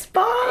 Ooh, a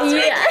spark.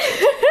 Yeah.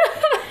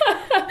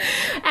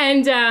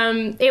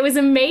 And it was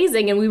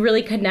amazing. And we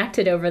really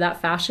connected over that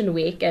fashion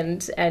week.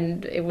 And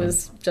it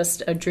was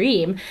just a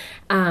dream.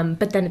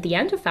 But then at the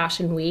end of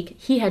fashion week,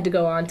 he had to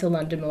go on to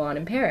London, Milan,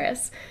 and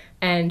Paris.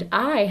 And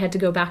I had to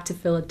go back to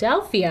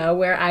Philadelphia,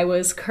 where I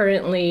was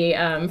currently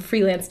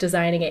freelance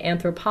designing at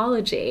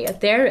Anthropologie at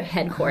their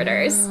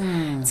headquarters.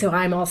 Oh. So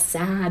I'm all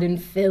sad in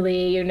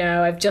Philly,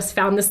 I've just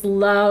found this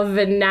love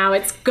and now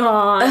it's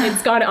gone.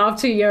 It's gone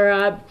off to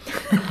Europe.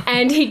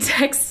 And he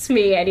texts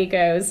me and he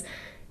goes,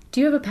 do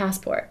you have a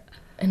passport?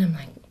 And I'm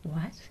like,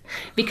 what?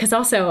 Because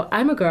also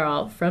I'm a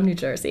girl from New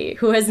Jersey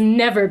who has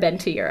never been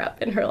to Europe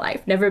in her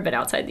life, never been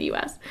outside the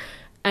US.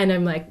 And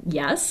I'm like,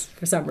 yes,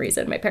 for some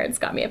reason. My parents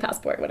got me a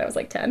passport when I was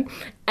like 10.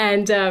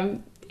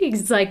 And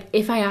he's like,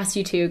 if I asked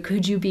you to,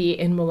 could you be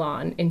in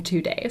Milan in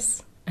 2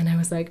 days? And I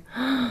was like,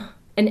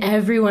 and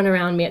everyone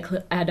around me at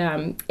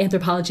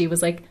Anthropologie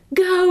was like,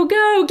 go,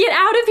 get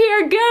out of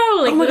here,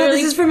 go. Like, oh my God,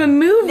 this is from a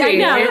movie. I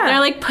know. Yeah. They're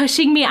like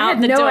pushing me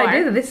out the door. I had no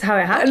idea that this is how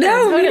it happened.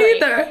 No, totally. Me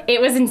neither. It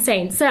was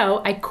insane.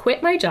 So I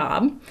quit my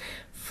job,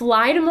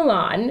 fly to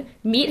Milan,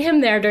 meet him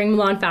there during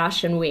Milan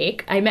Fashion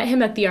Week. I met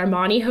him at the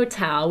Armani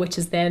Hotel, which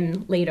is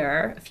then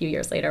later, a few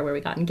years later, where we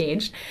got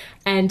engaged.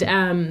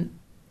 And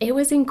it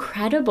was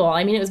incredible.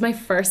 I mean, it was my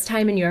first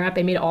time in Europe.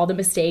 I made all the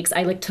mistakes.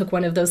 I took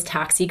one of those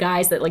taxi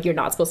guys that you're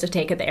not supposed to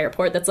take at the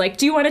airport. That's like,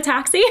 do you want a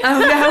taxi? Oh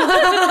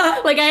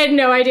no. I had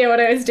no idea what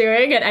I was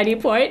doing at any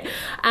point.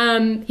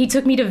 He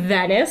took me to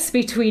Venice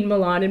between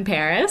Milan and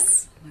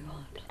Paris.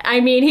 I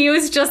mean, he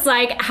was just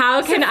like,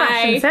 how can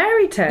I...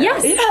 fairy tale.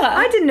 Yes. Yeah.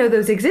 I didn't know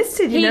those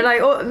existed.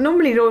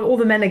 Normally all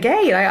the men are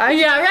gay. Yeah,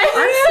 right?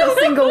 I'm still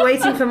single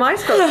waiting for my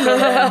stuff.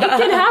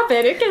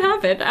 It can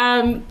happen.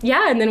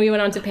 And then we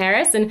went on to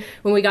Paris. And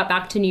when we got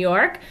back to New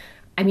York,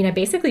 I mean, I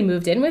basically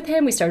moved in with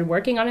him. We started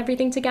working on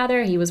everything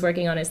together. He was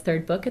working on his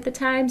 3rd book at the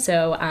time.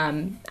 So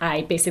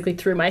I basically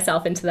threw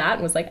myself into that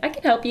and was like, I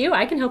can help you.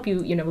 I can help you,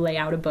 lay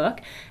out a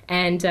book.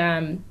 And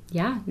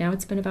now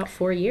it's been about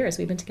 4 years.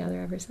 We've been together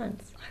ever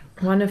since.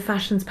 One of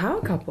fashion's power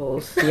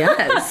couples.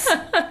 Yes.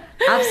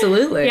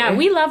 Absolutely. Yeah,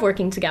 we love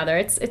working together.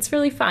 It's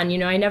really fun.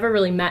 I never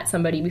really met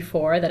somebody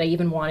before that I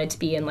even wanted to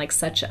be in like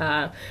such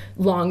a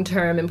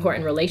long-term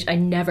important relation. I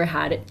never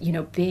had,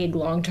 big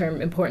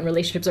long-term important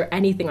relationships or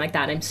anything like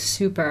that. I'm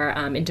super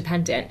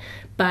independent.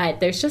 But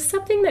there's just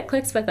something that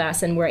clicks with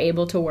us, and we're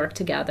able to work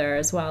together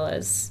as well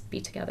as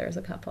be together as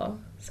a couple.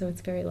 So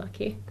it's very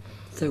lucky.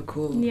 So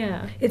cool.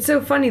 Yeah. It's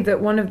so funny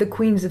that one of the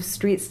queens of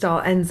street style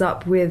ends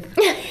up with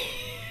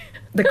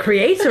the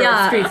creator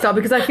of street style,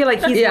 because I feel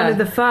like he's one of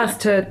the first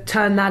to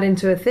turn that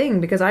into a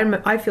thing, because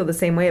I feel the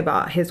same way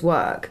about his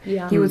work.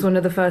 Yeah. He was one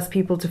of the first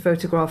people to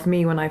photograph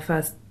me when I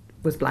first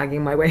was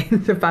blagging my way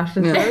into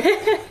fashion shows.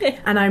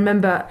 And I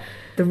remember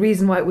the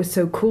reason why it was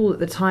so cool at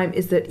the time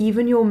is that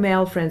even your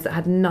male friends that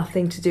had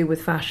nothing to do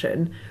with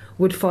fashion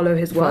would follow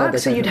his work.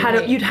 So you'd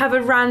have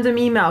a random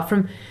email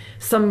from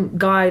some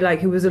guy like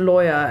who was a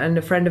lawyer and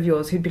a friend of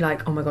yours who'd be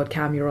like, oh my god,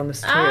 Cam, you're on the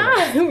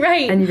story.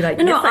 Right. And you'd be like,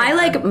 no, I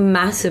like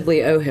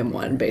massively owe him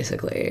one,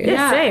 basically.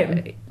 Yeah,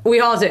 same. We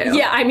all do.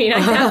 Yeah, I mean, I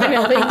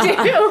definitely do.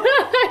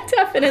 I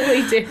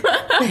definitely do.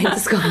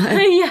 Thanks, God.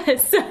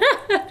 Yes.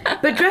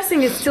 But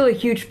dressing is still a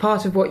huge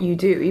part of what you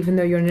do, even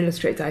though you're an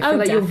illustrator. I feel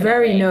like you're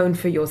very known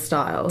for your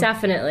style.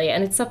 Definitely.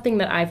 And it's something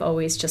that I've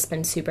always just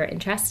been super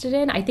interested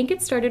in. I think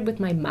it started with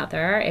my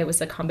mother. It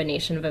was a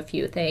combination of a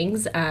few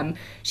things.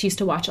 She used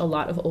to watch a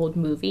lot of old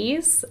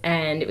movies,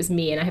 and it was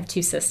me, and I have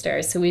 2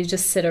 sisters. So we'd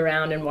just sit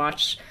around and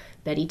watch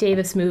Bette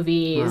Davis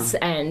movies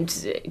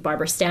and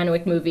Barbara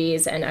Stanwyck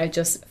movies, and I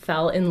just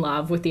fell in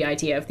love with the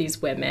idea of these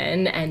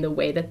women and the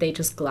way that they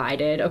just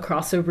glided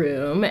across a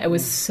room. It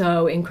was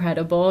so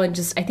incredible, and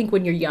just I think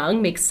when you're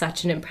young makes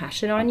such an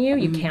impression on you.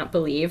 You can't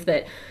believe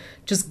that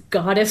just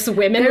goddess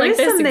women like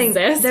this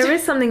exist. There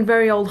is something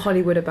very old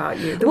Hollywood about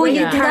you. That's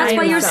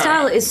why your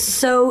style is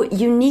so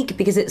unique,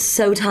 because it's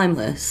so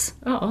timeless.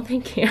 Oh,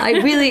 thank you. I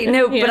really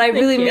but I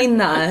really mean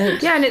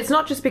that. Yeah, and it's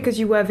not just because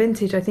you wear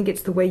vintage. I think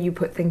it's the way you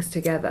put things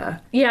together.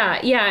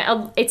 Yeah.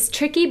 It's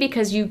tricky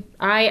because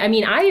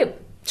I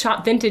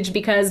shop vintage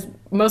because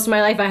most of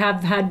my life I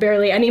have had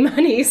barely any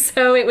money,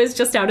 so it was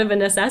just out of a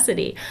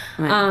necessity.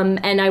 Right.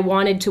 And I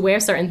wanted to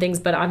wear certain things,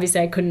 but obviously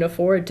I couldn't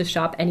afford to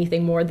shop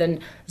anything more than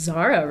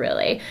Zara,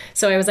 really.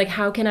 So I was like,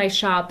 how can I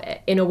shop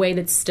in a way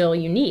that's still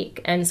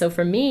unique? And so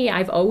for me,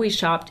 I've always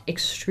shopped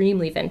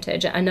extremely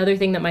vintage. Another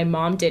thing that my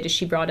mom did is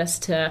she brought us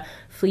to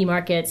flea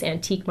markets,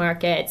 antique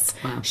markets.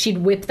 Wow. She'd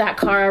whip that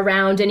car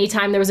around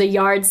anytime there was a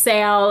yard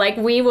sale. Like,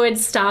 we would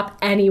stop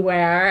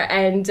anywhere,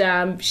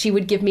 and she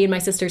would give me and my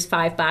sisters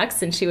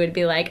 $5, and she would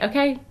be like,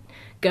 okay,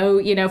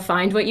 go,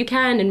 find what you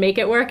can and make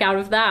it work out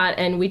of that.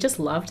 And we just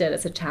loved it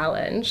as a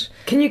challenge.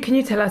 Can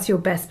you tell us your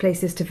best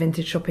places to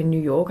vintage shop in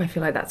New York? I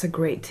feel like that's a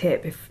great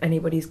tip if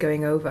anybody's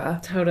going over.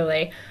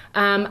 Totally.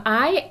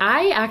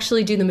 I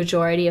actually do the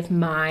majority of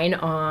mine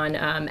on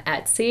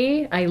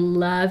Etsy. I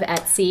love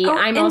Etsy.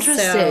 Oh,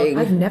 interesting.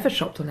 I've never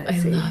shopped on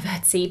Etsy. I love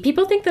Etsy.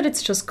 People think that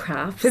it's just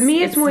crafts. For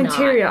me, it's more not.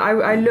 Interior.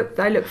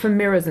 I look for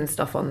mirrors and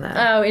stuff on there.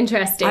 Oh,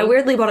 interesting. I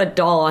weirdly bought a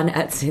doll on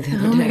Etsy the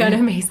other day. Oh my god,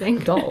 amazing.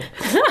 Doll.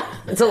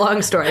 It's a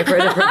long story for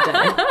a different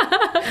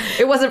day.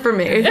 It wasn't for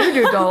me. You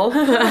do, doll.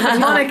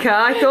 Monica,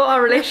 I thought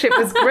our relationship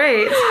was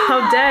great.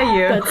 How dare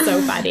you? That's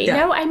so funny. Yeah.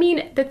 No, I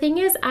mean, the thing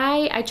is,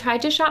 I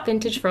tried to shop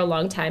vintage for a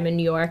long time in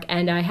New York,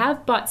 and I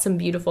have bought some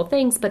beautiful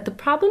things, but the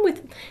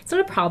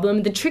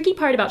tricky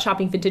part about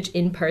shopping vintage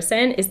in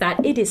person is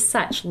that it is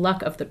such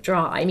luck of the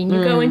draw. I mean,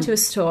 you go into a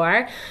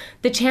store,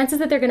 the chances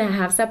that they're going to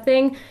have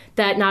something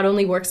that not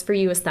only works for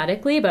you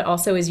aesthetically, but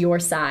also is your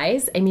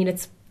size, I mean,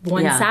 it's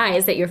one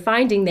size that you're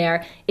finding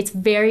there, it's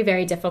very,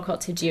 very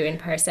difficult to do in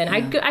person.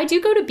 Yeah. I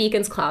do go to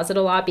Beacon's Closet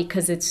a lot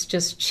because it's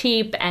just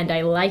cheap and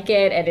I like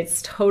it, and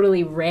it's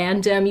totally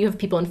random. You have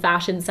people in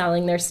fashion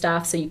selling their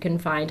stuff, so you can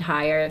find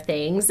higher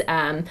things.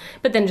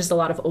 But then just a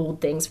lot of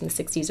old things from the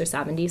 60s or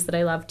 70s that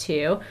I love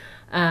too.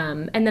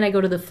 And then I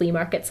go to the flea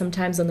market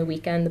sometimes on the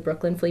weekend. The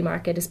Brooklyn flea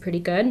market is pretty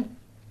good.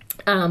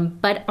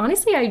 But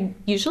honestly, I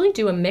usually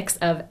do a mix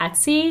of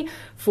Etsy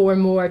for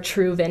more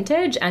true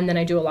vintage, and then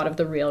I do a lot of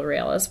the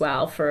real as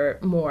well for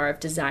more of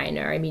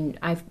designer. I mean,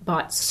 I've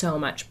bought so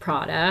much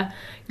Prada.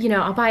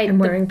 I'll buy... I'm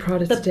wearing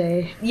Prada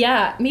today.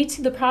 Yeah, me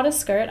too. The Prada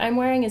skirt I'm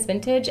wearing is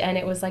vintage, and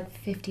it was like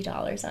 $50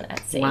 on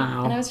Etsy.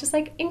 Wow. And I was just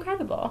like,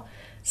 incredible.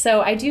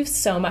 So I do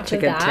so much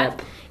of that. That's a good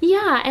tip.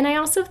 Yeah, and I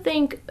also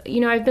think,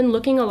 I've been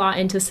looking a lot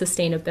into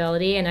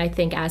sustainability, and I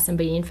think as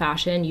somebody in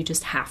fashion, you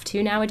just have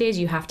to nowadays.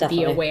 You have to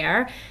be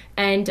aware.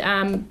 And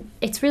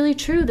it's really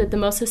true that the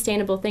most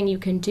sustainable thing you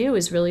can do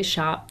is really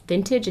shop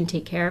vintage and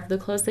take care of the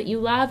clothes that you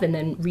love and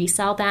then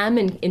resell them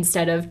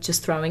instead of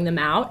just throwing them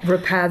out.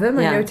 Repair them.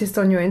 Yeah. I noticed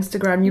on your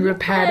Instagram you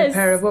repaired a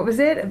pair of, what was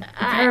it? A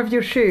pair of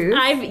your shoes?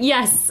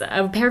 Yes,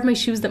 a pair of my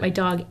shoes that my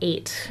dog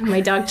ate.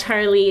 My dog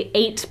Charlie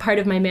ate part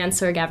of my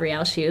Mansour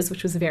Gabrielle shoes,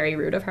 which was very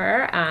rude of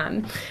her.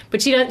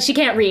 But she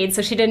can't read,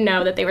 so she didn't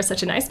know that they were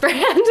such a nice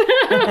brand.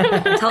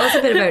 Tell us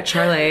a bit about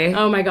Charlie.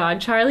 Oh my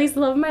God, Charlie's the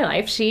love of my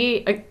life.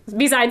 She,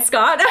 besides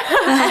Scott,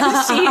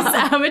 she's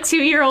a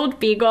 2-year-old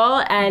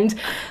beagle, and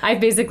I've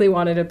basically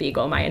wanted a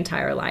beagle my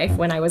entire life.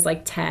 When I was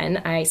like 10,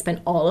 I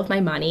spent all of my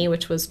money,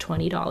 which was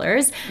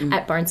 $20,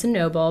 at Barnes &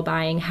 Noble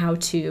buying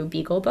how-to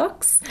beagle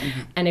books,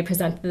 and I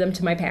presented them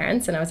to my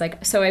parents, and I was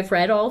like, so I've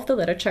read all of the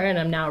literature, and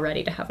I'm now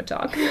ready to have a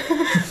dog.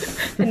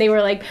 And they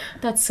were like,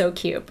 that's so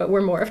cute, but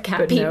we're more of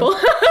cat people.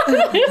 So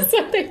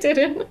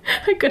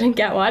I couldn't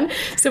get one.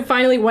 So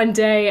finally one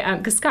day,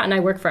 because Scott and I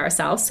work for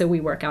ourselves, so we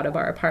work out of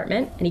our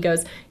apartment, and he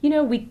goes,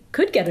 we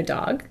could get a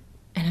dog.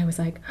 And I was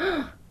like,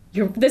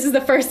 this is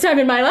the first time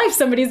in my life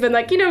somebody's been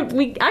like,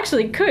 we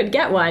actually could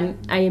get one.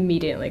 I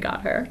immediately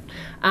got her.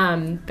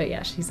 But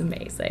yeah, she's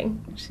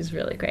amazing. She's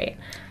really great.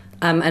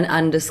 An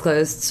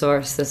undisclosed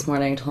source this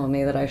morning told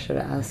me that I should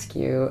ask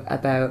you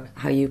about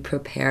how you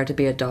prepare to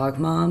be a dog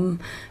mom,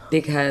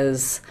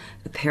 because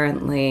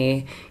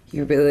apparently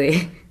you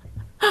really...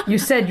 You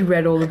said you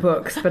read all the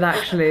books, but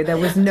actually there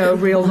was no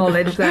real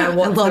knowledge there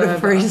whatsoever. A lot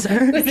of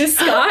research. Was this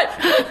Scott?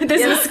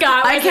 This is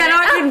Scott. I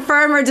cannot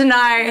confirm or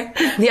deny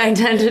the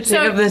identity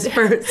of this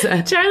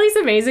person. Charlie's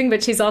amazing,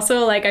 but she's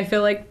also like, I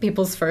feel like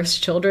people's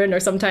first children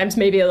are sometimes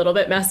maybe a little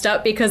bit messed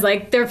up because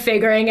like they're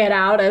figuring it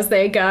out as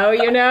they go,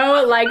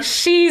 Like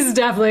she's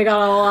definitely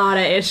got a lot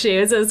of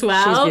issues as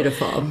well. She's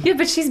beautiful. Yeah,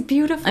 but she's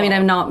beautiful. I mean, I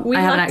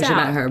haven't actually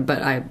met her,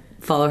 but I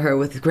follow her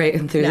with great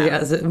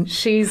enthusiasm. No,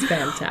 she's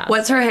fantastic.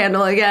 What's her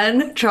handle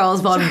again? Charles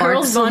Von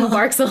Barks. Charles Von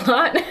Barks a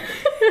lot.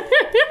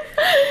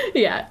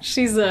 Yeah,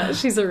 she's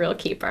a real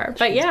keeper.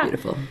 But she's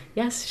beautiful.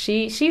 Yes,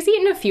 she's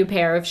eaten a few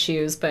pair of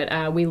shoes,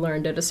 but we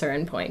learned at a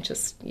certain point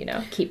just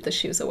keep the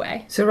shoes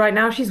away. So right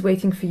now she's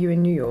waiting for you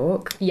in New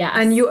York. Yes.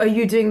 And are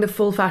you doing the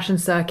full fashion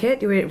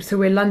circuit? So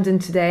we're London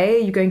today.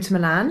 Are you going to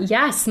Milan?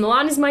 Yes,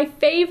 Milan is my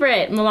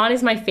favorite. Milan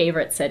is my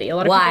favorite city. A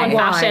lot of people in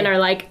fashion are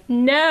like,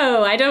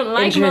 no, I don't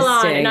like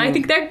Milan, and I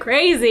think they're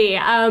crazy.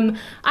 I'm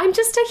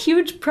just a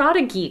huge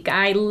Prada geek.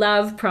 I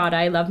love Prada.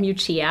 I love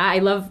Miuccia. I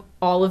love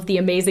all of the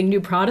amazing new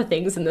Prada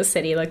things in the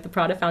city, like the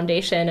Prada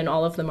Foundation and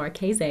all of the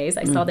Marcheses.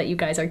 I saw that you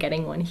guys are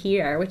getting one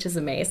here, which is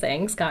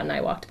amazing. Scott and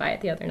I walked by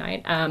it the other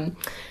night.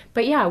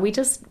 But yeah,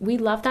 we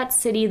love that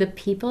city. The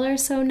people are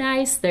so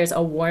nice. There's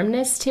a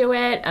warmness to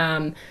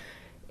it.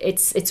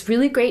 It's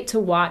really great to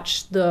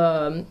watch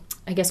the,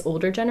 I guess,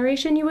 older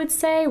generation, you would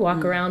say,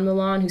 walk around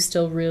Milan who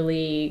still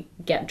really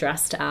get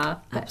dressed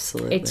up.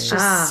 Absolutely. It's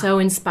just so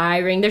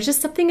inspiring. There's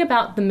just something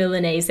about the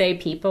Milanese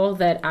people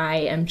that I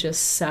am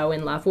just so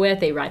in love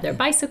with. They ride their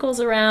bicycles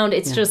around.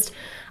 It's just,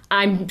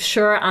 I'm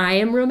sure I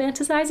am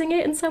romanticizing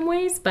it in some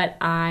ways, but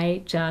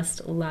I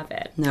just love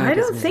it. No, I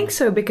don't think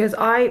so, because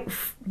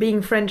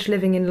being French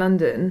living in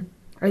London,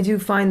 I do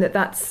find that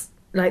that's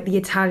like the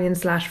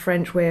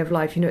Italian/French way of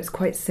life. It's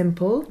quite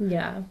simple.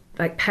 Yeah.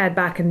 Like pared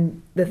back,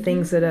 and the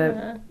things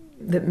that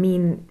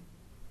mean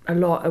a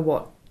lot are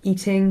what?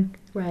 Eating,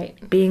 right,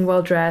 being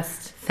well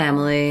dressed,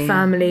 family,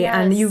 yes.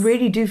 And you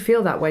really do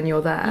feel that when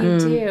you're there. You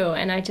do,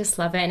 and I just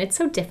love it. And it's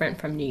so different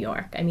from New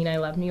York. I mean, I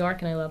love New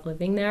York and I love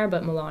living there,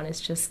 but Milan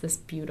is just this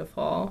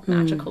beautiful,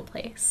 magical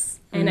place.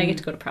 And I get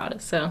to go to Prada,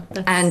 so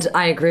that's... And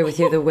I agree with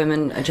you, the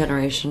women a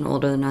generation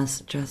older than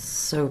us dress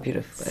so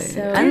beautifully.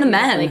 So and the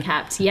men.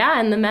 Kept. Yeah,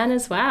 and the men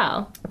as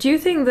well. Do you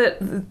think that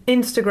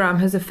Instagram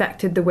has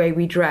affected the way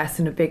we dress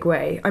in a big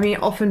way? I mean,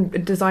 often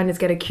designers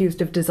get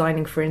accused of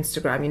designing for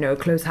Instagram.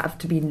 Clothes have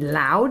to be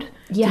loud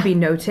to be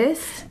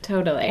noticed.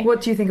 Totally.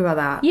 What do you think about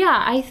that?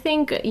 Yeah, I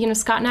think,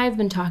 Scott and I have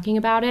been talking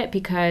about it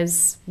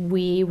because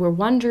we were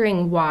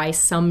wondering why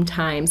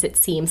sometimes it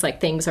seems like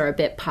things are a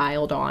bit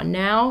piled on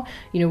now.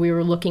 We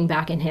were looking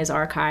back in his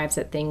archives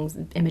at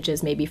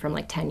images maybe from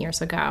like 10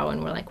 years ago,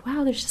 and we're like,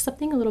 wow, there's just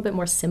something a little bit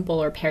more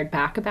simple or pared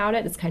back about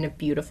it. It's kind of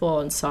beautiful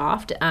and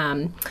soft.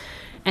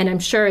 And I'm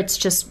sure it's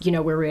just,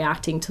 we're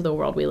reacting to the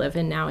world we live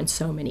in now in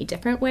so many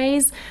different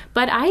ways.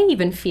 But I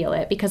even feel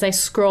it because I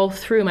scroll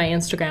through my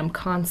Instagram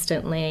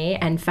constantly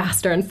and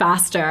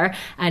faster,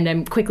 and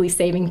I'm quickly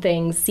saving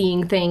things,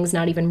 seeing things,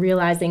 not even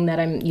realizing that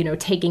I'm,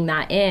 taking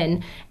that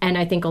in. And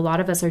I think a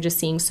lot of us are just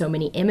seeing so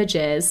many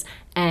images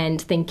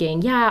and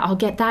thinking, yeah, I'll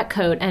get that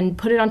coat and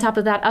put it on top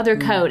of that other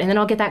coat, and then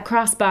I'll get that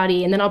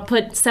crossbody, and then I'll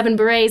put 7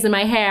 berets in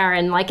my hair,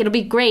 and like it'll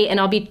be great, and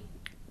I'll be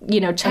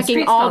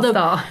checking all the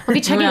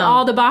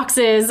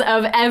boxes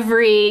of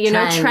every,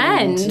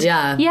 trend.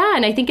 Yeah. Yeah.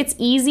 And I think it's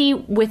easy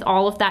with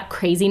all of that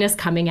craziness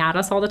coming at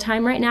us all the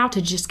time right now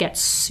to just get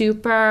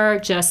super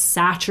just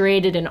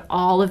saturated in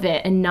all of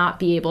it and not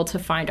be able to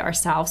find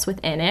ourselves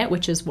within it,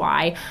 which is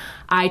why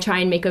I try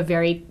and make a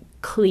very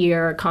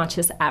clear,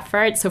 conscious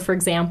effort. So for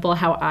example,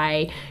 how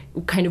I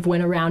kind of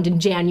went around in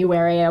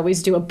January. I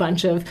always do a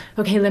bunch of,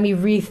 okay, let me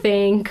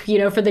rethink, you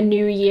know, for the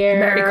new year.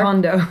 Mary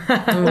Kondo.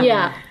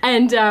 Yeah.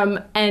 And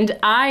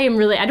I am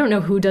really, I don't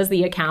know who does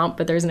the account,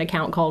 but there's an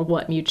account called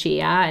What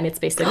Muccia, and it's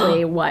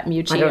basically what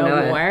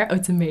Muccia wore. Oh,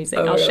 it's amazing.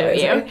 I'll show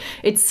you.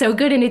 It's so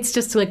good, and it's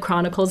just like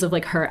chronicles of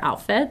like her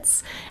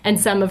outfits and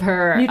some of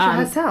her... Muccia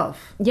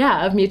herself?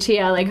 Yeah, of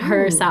Muccia, like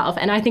herself.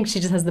 And I think she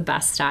just has the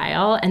best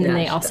style. And then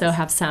they also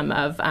have some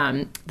of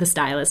the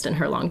stylist and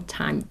her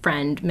longtime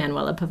friend,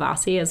 Manuela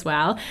Pavassi, as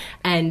well.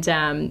 And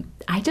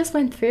I just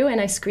went through and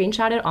I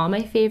screenshotted all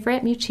my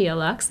favorite Muccia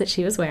looks that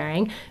she was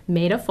wearing,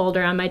 made a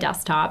folder on my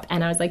desktop,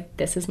 and I was like,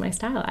 this is my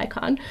style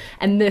icon.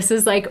 And this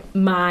is like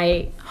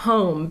my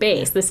home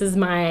base. This is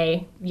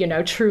my, you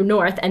know, true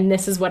north, and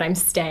this is what I'm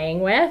staying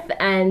with.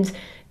 And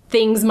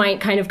things might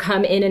kind of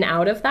come in and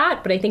out of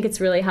that, but I think it's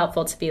really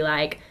helpful to be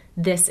like,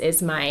 this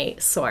is my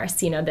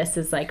source, you know, this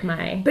is like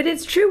my... But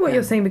it's true what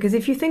you're saying, because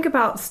if you think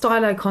about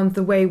style icons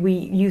the way we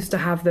used to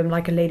have them,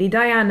 like a Lady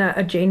Diana,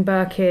 a Jane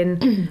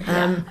Birkin,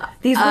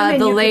 these women...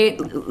 the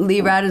late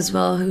Lee Rad as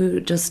well, who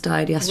just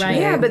died yesterday.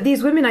 Right. Yeah, but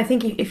these women, I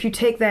think if you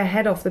take their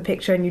head off the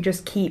picture and you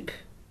just keep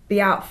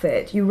the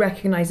outfit, you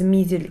recognize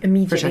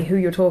immediately who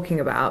you're talking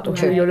about or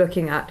who you're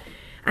looking at.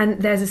 And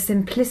there's a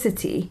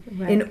simplicity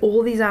in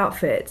all these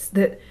outfits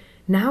that...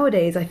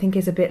 nowadays I think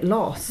is a bit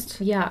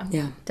lost. Yeah,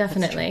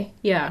 definitely.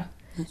 Yeah.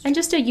 And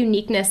just a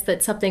uniqueness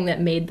that's something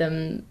that made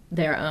them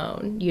their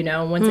own, you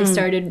know. Once I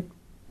started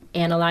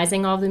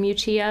analyzing all of the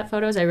Muccia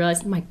photos, I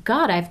realized, my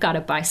God, I've got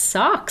to buy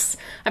socks.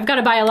 I've got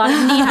to buy a lot of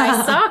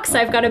knee-high socks.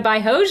 I've got to buy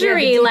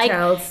hosiery. Like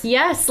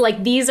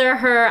these are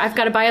her. I've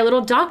got to buy a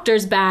little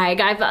doctor's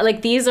bag.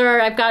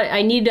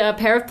 I need a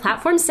pair of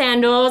platform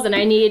sandals, and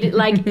I need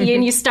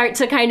and you start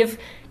to kind of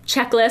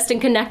checklist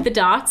and connect the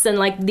dots, and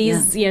like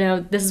these, you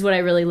know, this is what I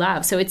really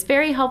love. So it's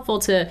very helpful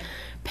to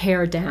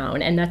pare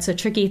down, and that's a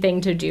tricky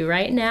thing to do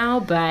right now,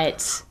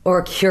 but...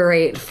 Or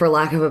curate, for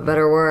lack of a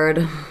better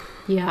word.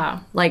 Yeah.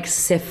 Like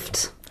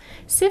sift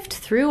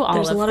through all of that.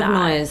 There's a lot of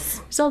noise.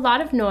 There's a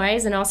lot of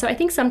noise, and also I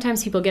think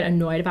sometimes people get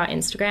annoyed about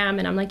Instagram,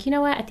 and I'm like, you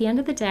know what, at the end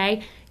of the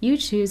day, you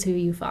choose who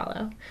you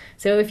follow.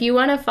 So if you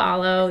want to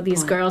follow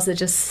these girls that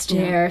just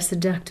stare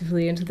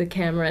seductively into the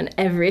camera in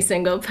every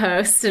single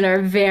post and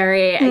are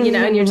very, you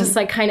know, and you're just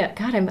like kind of,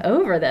 God, I'm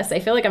over this. I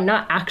feel like I'm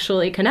not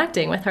actually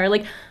connecting with her.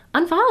 Like,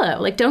 unfollow.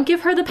 Like, don't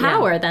give her the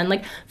power then.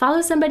 Like, follow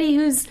somebody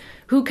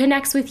who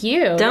connects with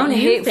you. Don't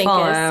hate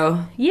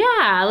follow.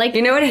 Like,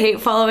 you know what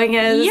hate following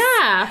is?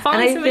 Yeah,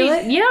 follow somebody.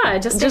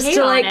 Just to hate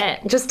on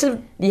it. Get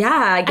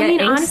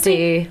angsty.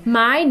 Honestly,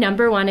 my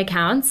number one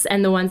accounts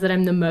and the ones that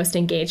I'm the most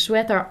engaged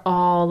with are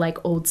all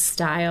like old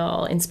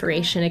style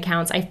inspiration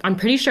accounts. I'm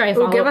pretty sure I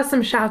follow. Give us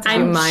some shout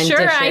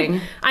outs.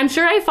 I'm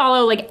sure I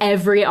follow like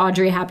every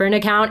Audrey Hepburn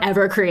account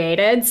ever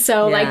created.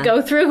 So like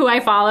go through who I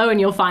follow and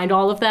you'll find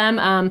all of them.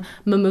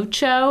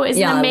 Mamucho is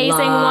an amazing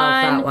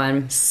that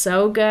one.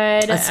 So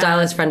good. A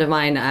stylist friend of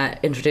mine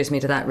introduced me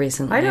to that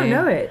recently. I don't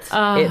know it.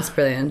 It's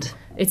brilliant.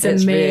 It's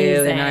amazing.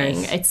 Really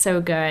nice. It's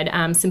so good.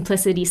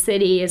 Simplicity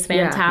City is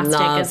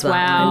fantastic as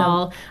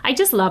well. I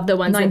just love the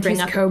ones that bring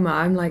up... 90s Coma.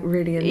 I'm like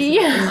really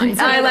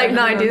into I like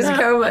 90s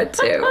Coma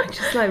too. I'm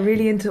just like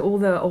really into all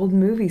the old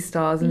movie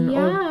stars and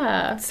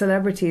old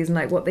celebrities and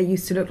like what they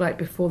used to look like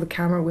before the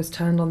camera was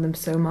turned on them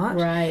so much.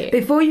 Right.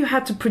 Before you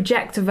had to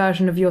project a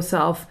version of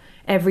yourself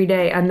every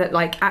day, and that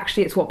like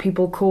actually it's what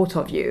people caught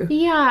of you.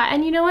 Yeah,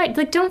 and you know what?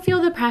 Like, don't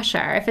feel the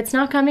pressure. If it's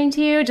not coming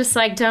to you, just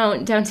like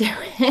don't do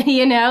it.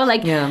 You know,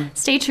 like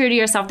stay true to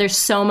yourself. There's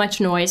so much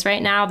noise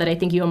right now that I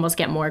think you almost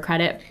get more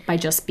credit by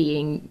just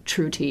being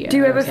true to you. Do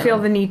you ever feel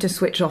the need to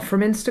switch off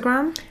from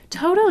Instagram?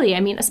 Totally.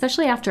 I mean,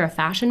 especially after a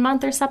fashion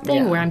month or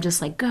something where I'm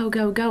just like go,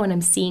 and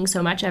I'm seeing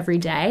so much every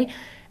day.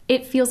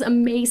 It feels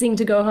amazing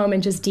to go home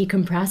and just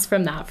decompress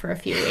from that for a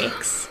few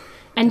weeks.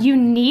 And you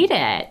need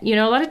it. You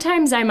know, a lot of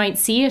times I might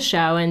see a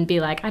show and be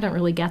like, I don't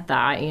really get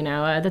that, you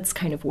know, that's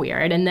kind of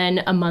weird. And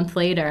then a month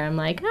later, I'm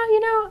like, oh, you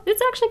know,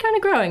 it's actually kind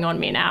of growing on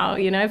me now.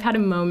 You know, I've had a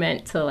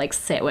moment to like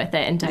sit with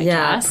it and digest.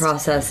 Yeah,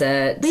 process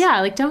it. But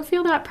yeah, like don't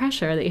feel that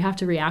pressure that you have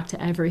to react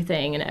to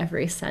everything and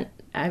every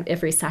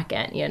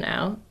second, you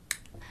know.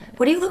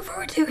 What do you look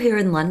forward to here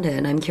in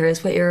London? I'm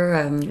curious what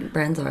your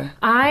brands are.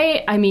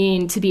 I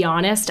mean, to be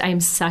honest, I'm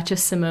such a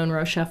Simone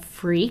Rocha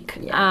freak.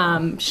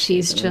 Yeah,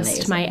 she's just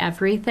amazing. My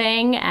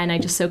everything, and I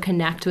just so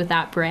connect with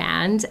that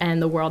brand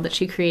and the world that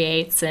she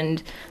creates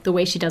and the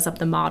way she does up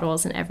the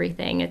models and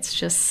everything. It's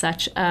just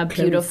such a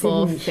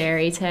beautiful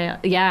fairy tale.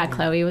 Yeah,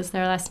 Chloe was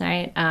there last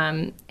night.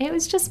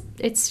 It's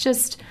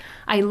just...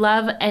 I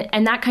love,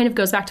 and that kind of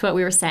goes back to what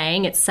we were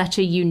saying. It's such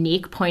a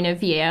unique point of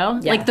view. Yeah.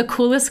 Like the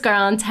coolest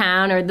girl in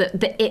town or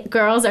the it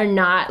girls are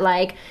not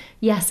like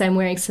yes, I'm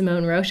wearing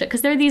Simone Rocha.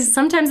 Because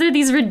sometimes there are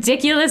these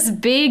ridiculous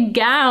big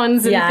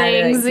gowns and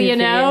things, you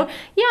know?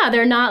 Yeah,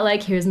 they're not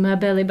like, here's my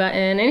belly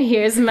button and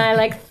here's my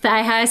like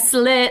thigh high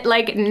slit.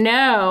 Like,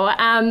 no.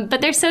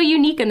 But they're so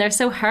unique and they're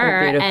so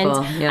her. And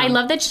I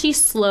love that she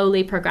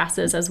slowly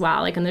progresses as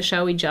well. Like in the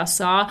show we just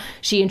saw,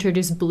 she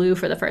introduced blue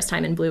for the first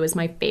time, and blue is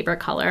my favorite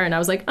color. And I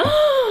was like,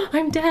 oh,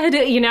 I'm dead.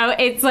 You know,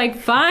 it's like,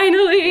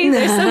 finally,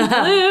 there's some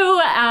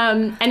blue.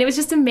 And it was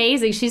just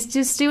amazing. She's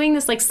just doing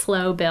this like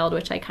slow build,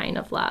 which I kind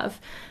of love.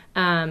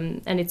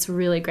 And it's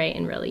really great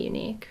and really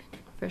unique,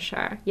 for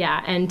sure.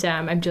 Yeah, and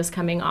I'm just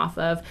coming off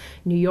of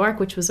New York,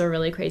 which was a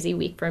really crazy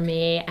week for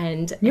me.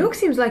 And New York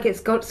seems like it's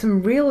got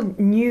some real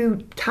new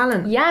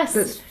talent.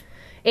 Yes,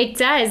 it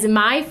does.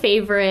 My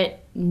favorite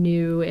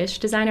new-ish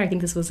designer, I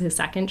think this was his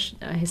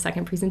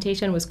second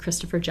presentation, was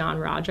Christopher John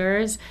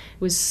Rogers. It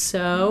was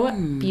so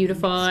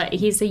beautiful.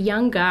 He's a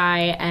young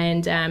guy,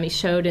 and he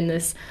showed in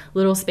this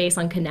little space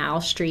on Canal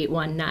Street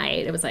one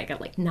night. It was like at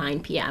like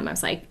 9 p.m. I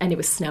was like, and it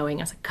was snowing.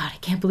 I was like, God, I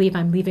can't believe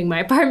I'm leaving my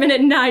apartment at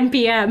 9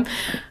 p.m.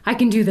 I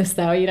can do this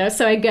though, you know?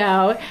 So I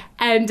go,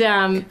 and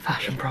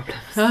fashion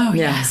problems. Oh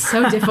yes,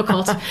 so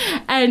difficult.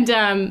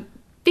 And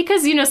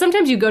because, you know,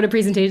 sometimes you go to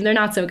presentations, they're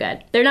not so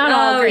good. They're not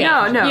all great,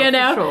 no, you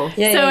know? Sure.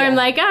 Yeah, I'm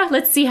like,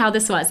 let's see how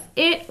this was.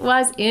 It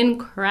was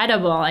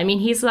incredible. I mean,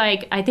 he's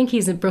like, I think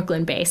he's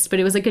Brooklyn based, but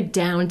it was like a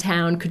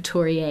downtown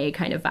couturier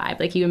kind of vibe.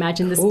 Like you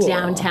imagine this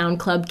downtown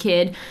club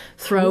kid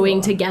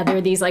throwing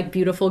together these like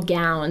beautiful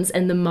gowns,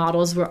 and the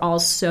models were all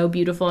so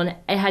beautiful. And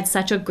it had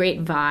such a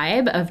great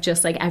vibe of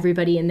just like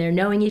everybody in there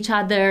knowing each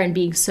other and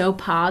being so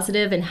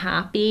positive and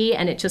happy.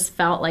 And it just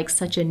felt like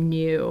such a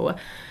new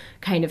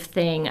kind of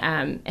thing,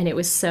 and it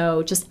was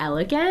so just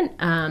elegant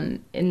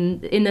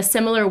in the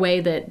similar way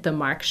that the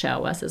Mark show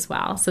was as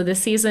well. So this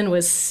season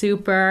was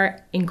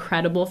super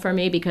incredible for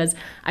me because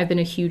I've been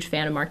a huge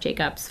fan of Marc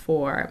Jacobs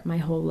for my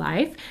whole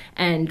life,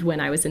 and when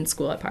I was in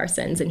school at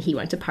Parsons and he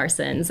went to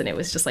Parsons, and it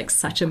was just like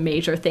such a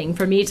major thing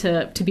for me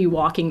to be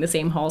walking the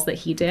same halls that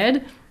he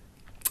did.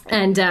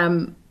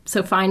 And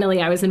so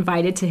finally I was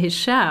invited to his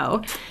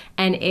show,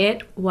 and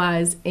it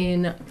was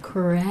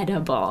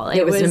incredible.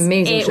 It was an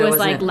amazing show. It was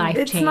like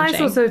life-changing. It's nice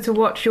also to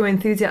watch your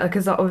enthusiasm,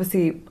 because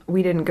obviously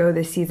we didn't go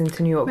this season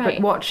to New York, Right.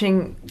 but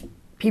watching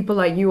people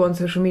like you on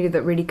social media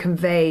that really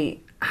convey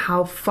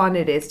how fun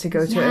it is to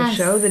go to a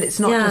show, that it's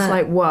not just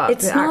like work.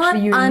 It's that not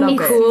actually you love it.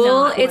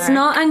 uncool. It's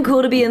not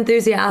uncool to be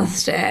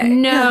enthusiastic.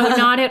 No,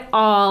 not at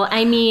all.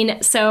 I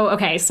mean, so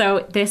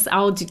this,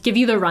 I'll give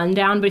you the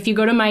rundown, but if you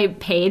go to my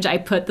page, I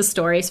put the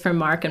stories from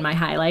Mark and my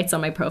highlights on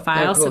my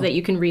profile so that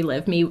you can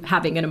relive me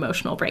having an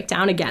emotional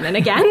breakdown again and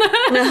again.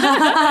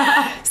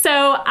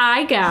 So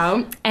I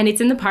go, and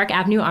it's in the Park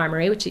Avenue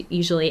Armory, which it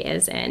usually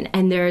is in,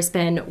 and there's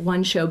been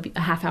one show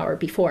a half hour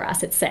before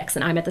us at 6,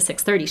 and I'm at the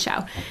 6:30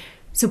 show.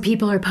 So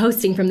people are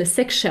posting from the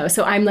 6 show.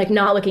 So I'm like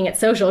not looking at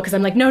social because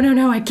I'm like, no,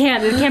 I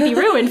can't. It can't be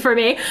ruined for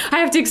me. I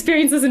have to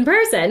experience this in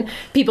person.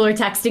 People are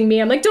texting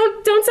me. I'm like,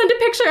 don't send a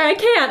picture. I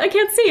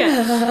can't see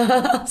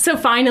it. So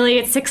finally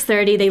at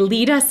 6:30, they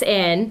lead us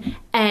in,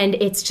 and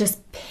it's just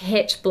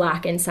pitch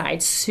black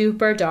inside,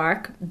 super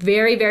dark,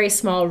 very, very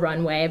small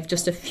runway of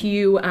just a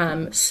few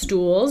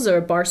stools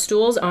or bar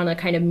stools on a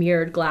kind of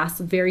mirrored glass,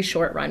 very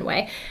short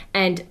runway,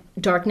 and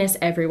darkness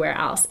everywhere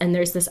else. And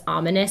there's this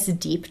ominous,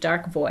 deep,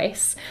 dark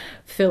voice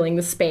filling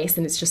the space,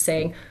 and it's just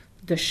saying,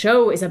 the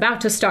show is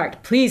about to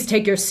start. Please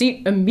take your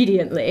seat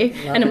immediately.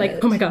 And I'm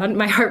like, oh my God,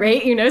 my heart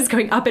rate, is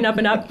going up and up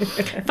and up.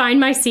 Find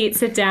my seat,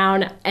 sit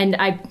down, and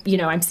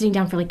I'm sitting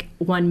down for like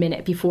 1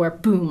 minute before,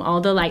 boom,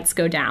 all the lights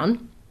go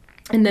down.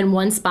 And then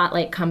one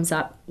spotlight comes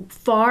up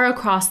far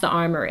across the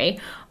armory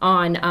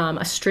on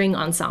a string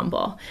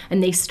ensemble,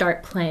 and they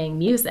start playing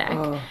music.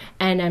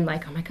 And I'm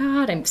like, oh my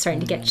God, I'm starting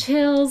to get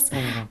chills.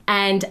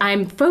 And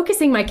I'm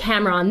focusing my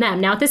camera on them.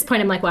 Now at this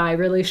point, I'm like, wow, I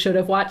really should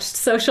have watched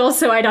social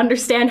so I'd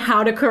understand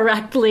how to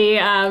correctly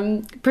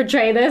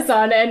portray this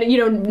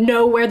and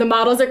know where the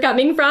models are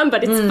coming from,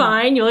 but it's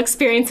fine. You'll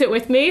experience it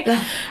with me.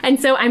 And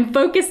so I'm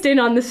focused in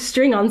on the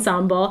string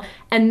ensemble,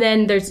 and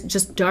then there's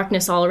just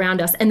darkness all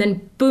around us. And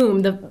then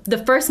boom,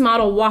 the first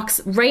model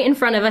walks right in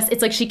front of us.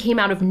 It's like she came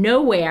out of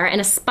nowhere, and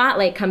a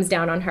spotlight comes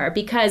down on her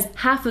because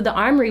half of the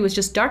armory was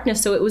just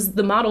darkness. So it was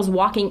the models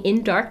walking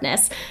in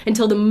darkness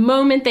until the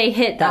moment they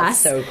hit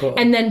us. That's so cool.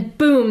 And then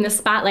boom, the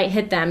spotlight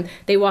hit them.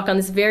 They walk on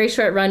this very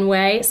short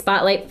runway,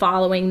 spotlight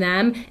following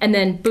them, and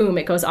then boom,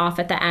 it goes off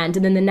at the end.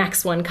 And then the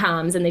next one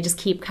comes, and they just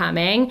keep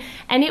coming.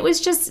 And it was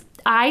just,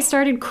 I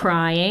started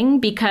crying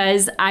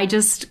because I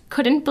just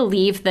couldn't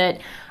believe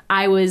that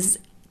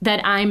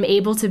I'm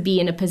able to be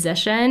in a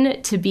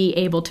position to be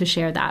able to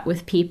share that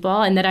with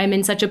people, and that I'm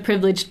in such a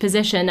privileged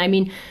position. I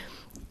mean,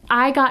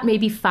 I got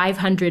maybe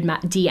 500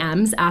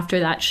 DMs after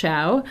that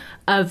show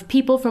of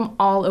people from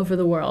all over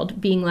the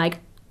world being like,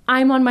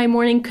 I'm on my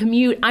morning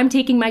commute. I'm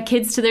taking my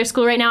kids to their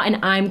school right now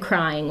and I'm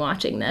crying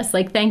watching this.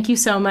 Like, thank you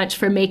so much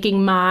for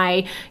making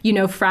my,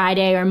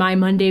 Friday or my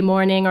Monday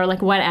morning or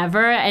like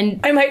whatever. And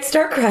I might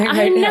start crying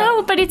right now. I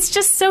know, but it's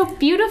just so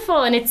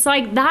beautiful. And it's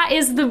like, that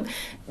is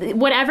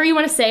whatever you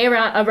want to say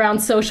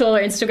around social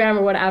or Instagram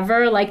or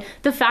whatever, like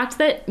the fact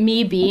that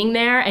me being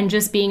there and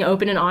just being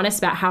open and honest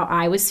about how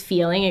I was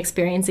feeling,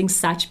 experiencing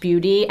such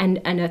beauty and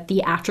a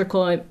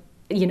theatrical,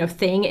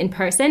 thing in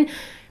person,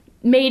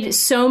 made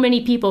so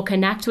many people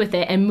connect with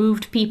it and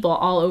moved people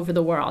all over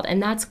the world.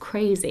 And that's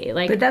crazy.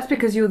 But that's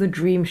because you're the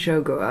dream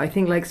showgoer. I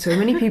think like so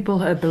many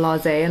people are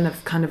blasé and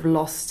have kind of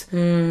lost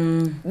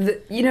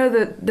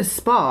the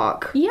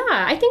spark. Yeah,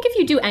 I think if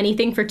you do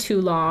anything for too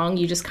long,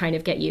 you just kind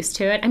of get used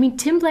to it. I mean,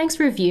 Tim Blank's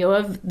review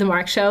of The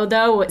Mark Show,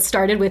 though,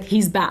 started with,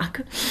 he's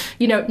back.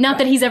 Not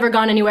that he's ever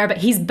gone anywhere, but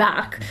he's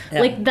back.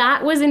 Yeah. Like,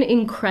 that was an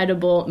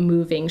incredible,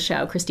 moving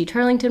show. Christy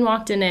Turlington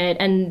walked in it,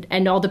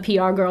 and all the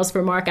PR girls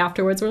for Mark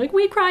afterwards were like,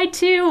 we cried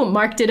too.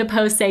 Mark did a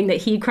post saying that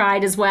he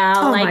cried as well.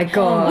 Oh my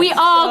God. We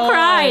all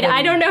cried.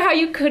 I don't know how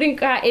you couldn't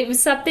cry. It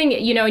was something,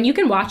 and you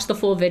can watch the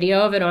full video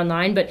of it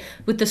online, but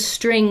with the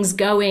strings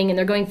going and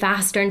they're going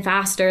faster and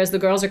faster as the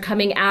girls are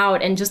coming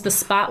out and just the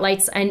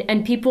spotlights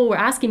and people were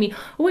asking me,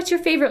 what's your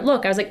favorite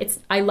look? I was like,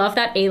 I love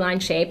that A-line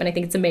shape and I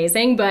think it's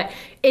amazing, but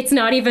it's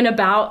not even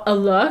about a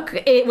look.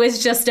 It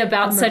was just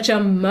about such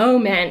a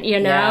moment,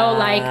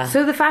 Yeah.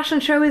 So the fashion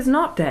show is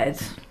not dead.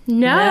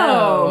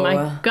 No,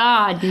 my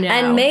God, no.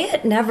 And may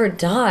it never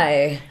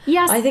die.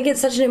 Yes. I think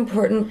it's such an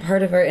important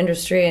part of our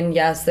industry, and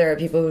yes, there are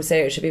people who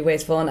say it should be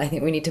wasteful, and I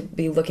think we need to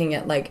be looking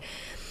at, like,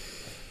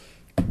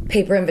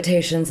 paper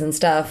invitations and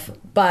stuff,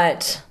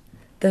 but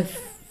the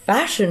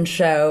fashion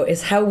show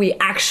is how we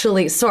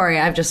actually... Sorry,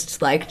 I've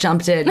just, like,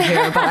 jumped in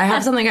here, but I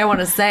have something I want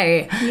to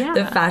say. Yeah.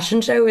 The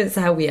fashion show is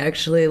how we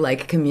actually,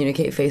 like,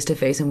 communicate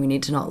face-to-face, and we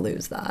need to not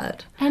lose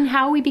that. And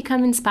how we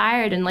become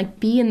inspired and, like,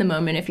 be in the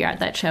moment if you're at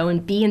that show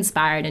and be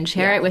inspired and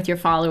share it with your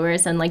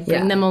followers and, like,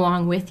 bring them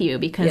along with you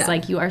because,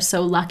 like, you are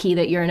so lucky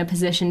that you're in a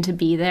position to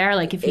be there.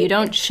 Like, if you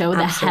don't show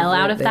the hell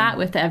out of that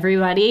with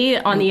everybody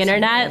on the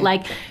internet,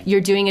 like,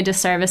 you're doing a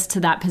disservice to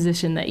that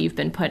position that you've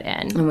been put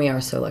in. And we are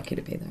so lucky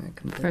to be there.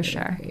 For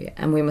sure.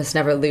 And we must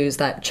never lose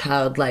that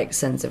childlike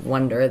sense of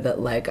wonder that,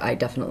 like, I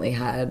definitely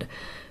had.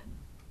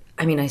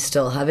 I mean, I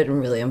still have it in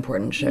really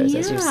important shows,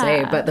 as you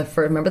say. But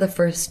remember the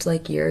first,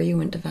 like, year you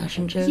went to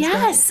fashion shows?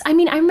 Yes. I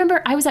mean, I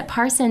remember I was at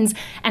Parsons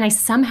and I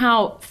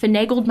somehow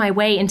finagled my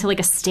way into, like,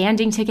 a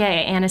standing ticket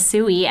at Anna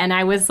Sui and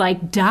I was,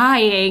 like,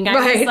 dying. I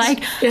was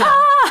like,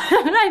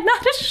 I'm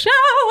not a show.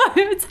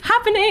 It's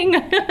happening.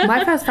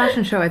 My first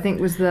fashion show, I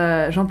think, was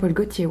the Jean-Paul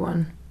Gaultier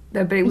one.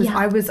 But it was,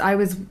 I was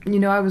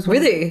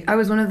really? I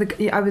was one of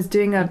the, I was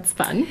doing a... It's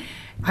fun.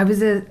 I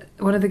was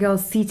one of the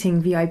girls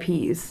seating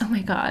VIPs. Oh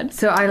my God.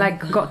 So I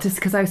got to,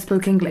 because I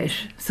spoke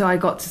English, so I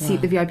got to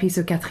seat the VIPs,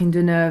 so Catherine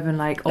Deneuve and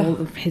like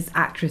all of his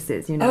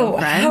actresses, friends.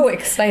 How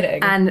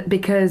exciting. And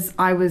because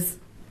I was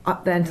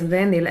up there until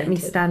then, they let me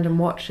stand and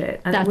watch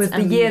it. And That's it was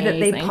the year that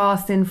they amazing.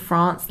 passed in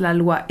France La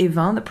Loi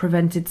Evin that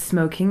prevented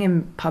smoking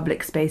in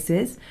public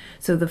spaces.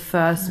 So the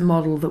first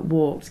model that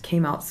walked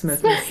came out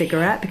smoking a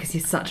cigarette because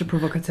he's such a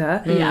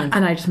provocateur. Yeah.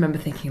 And I just remember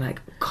thinking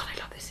like, God, I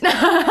love this. I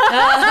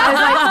was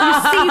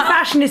like, you see,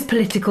 fashion is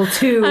political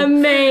too.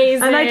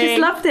 Amazing. And I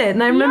just loved it.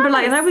 And I remember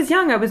and I was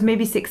young, I was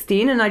maybe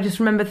 16, and I just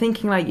remember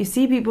thinking like, you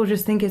see people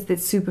just think it's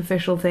this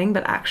superficial thing,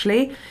 but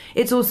actually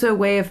it's also a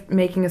way of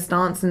making a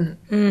stance and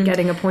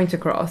getting a point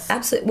across.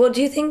 Absolutely. Well,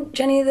 do you think,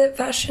 Jenny, that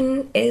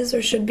fashion is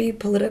or should be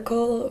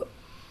political?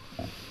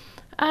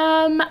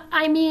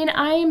 I mean,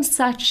 I'm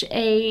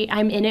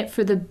in it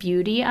for the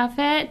beauty of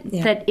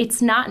it, that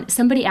it's not,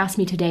 somebody asked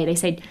me today, they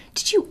said,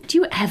 do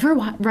you ever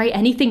write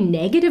anything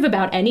negative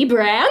about any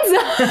brands?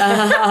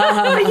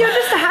 But you're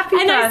just a happy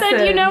person. And I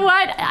said, you know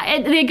what?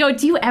 They go,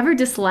 do you ever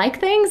dislike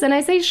things? And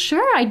I say,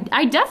 sure,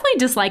 I definitely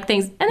dislike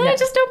things. And then I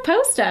just don't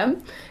post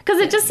them. Because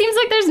it just seems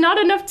like there's not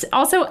enough.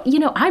 Also,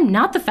 I'm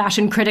not the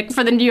fashion critic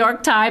for the New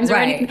York Times, or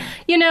anything,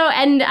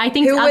 and I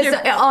think who was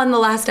on the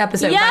last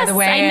episode, by the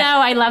way. I know,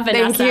 I love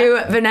Vanessa. Thank you,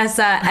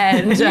 Vanessa,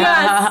 and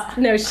yes,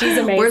 no, she's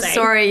amazing. We're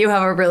sorry you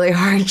have a really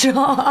hard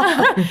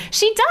job.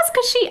 She does,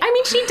 because she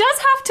does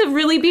have to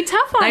really be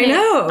tough on it. I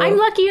know. I'm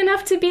lucky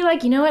enough to be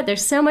like, you know what?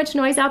 There's so much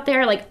noise out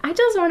there. Like, I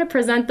just want to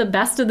present the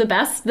best of the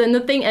best, and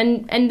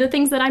the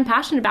things that I'm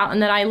passionate about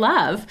and that I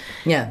love.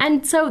 Yeah.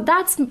 And so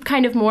that's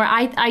kind of more.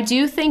 I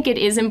do think it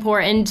is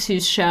important to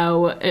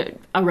show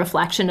a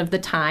reflection of the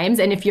times,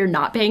 and if you're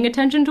not paying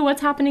attention to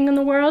what's happening in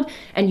the world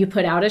and you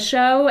put out a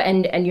show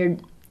and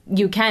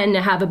you can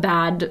have a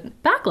bad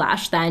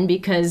backlash then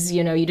because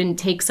you didn't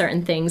take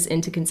certain things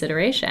into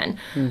consideration.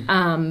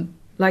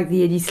 Like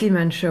the Eddie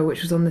Slimane show,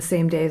 which was on the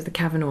same day as the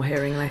Kavanaugh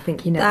hearing, and I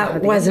think he never that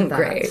had wasn't that.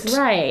 great,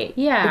 right?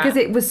 Yeah, because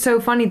it was so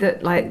funny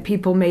that like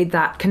people made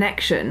that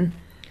connection.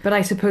 But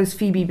I suppose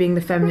Phoebe, being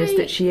the feminist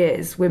that she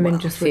is,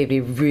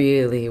 Phoebe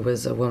really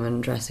was a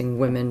woman dressing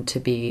women to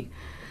be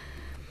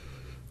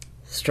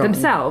strong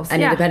themselves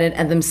and independent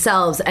and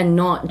themselves, and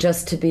not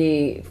just to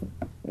be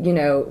you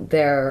know,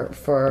 there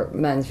for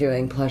men's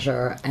viewing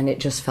pleasure, and it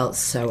just felt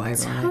so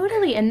ironic.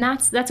 Totally, and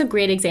that's a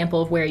great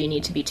example of where you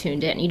need to be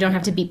tuned in. You don't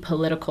have to be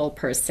political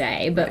per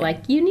se, but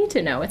like you need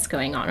to know what's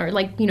going on. Or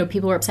like, you know,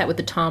 people were upset with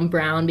the Tom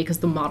Brown because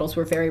the models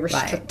were very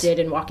restricted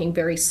and walking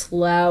very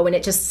slow, and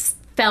it just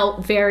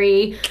felt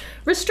very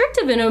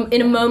restrictive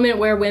in a moment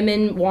where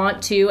women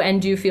want to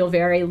and do feel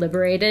very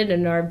liberated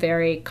and are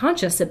very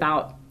conscious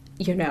about,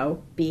 you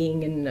know,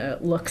 being in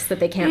looks that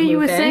they can't move in. You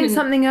were saying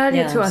something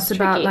earlier to us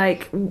about,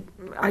 like,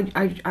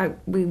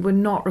 we were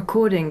not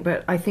recording,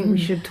 but I think we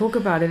should talk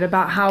about it,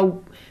 about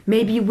how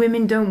maybe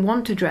women don't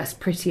want to dress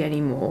pretty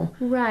anymore.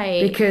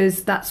 Right.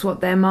 Because that's what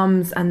their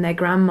mums and their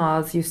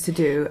grandmas used to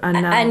do.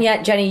 And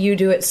yet, Jenny, you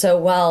do it so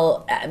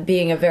well,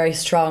 being a very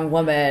strong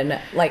woman.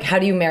 Like, how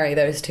do you marry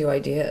those two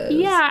ideas?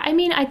 Yeah, I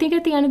mean, I think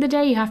at the end of the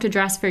day, you have to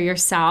dress for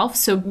yourself.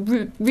 So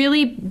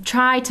really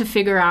try to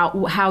figure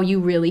out how you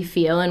really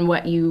feel and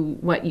what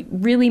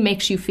really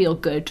makes you feel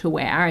good to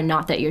wear, and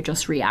not that you're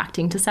just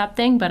reacting to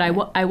something. But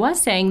I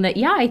was saying that,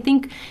 yeah, I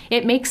think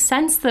it makes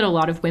sense that a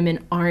lot of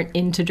women aren't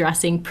into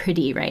dressing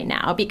pretty right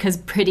now, because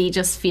pretty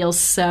just feels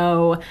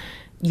so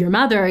your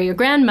mother or your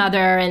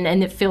grandmother,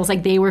 and it feels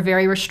like they were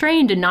very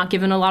restrained and not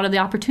given a lot of the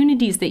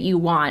opportunities that you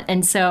want.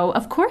 And so,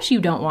 of course, you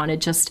don't want to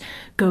just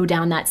go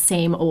down that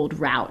same old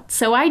route.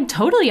 So I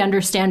totally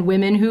understand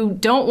women who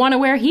don't want to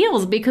wear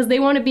heels because they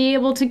want to be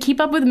able to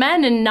keep up with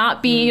men and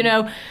not be, you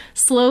know,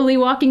 slowly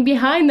walking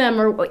behind them.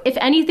 Or if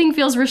anything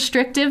feels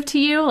restrictive to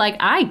you, like,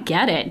 I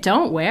get it.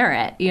 Don't wear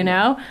it, you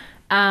know?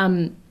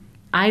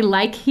 I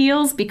like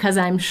heels because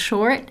I'm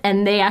short,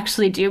 and they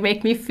actually do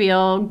make me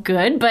feel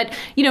good. But,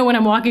 you know, when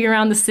I'm walking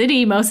around the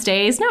city most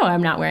days, no,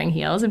 I'm not wearing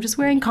heels. I'm just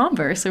wearing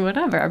Converse or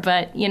whatever.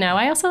 But, you know,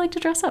 I also like to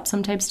dress up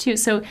sometimes too.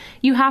 So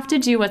you have to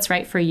do what's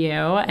right for you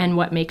and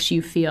what makes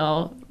you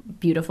feel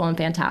beautiful and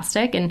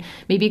fantastic. And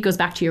maybe it goes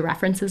back to your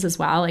references as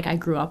well. Like, I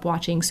grew up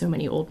watching so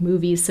many old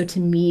movies. So to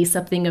me,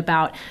 something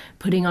about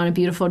putting on a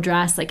beautiful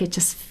dress, like, it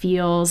just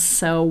feels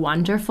so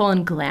wonderful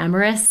and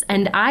glamorous.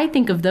 And I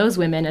think of those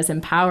women as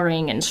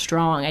empowering and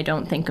strong. I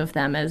don't think of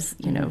them as,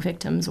 you know,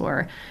 victims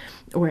or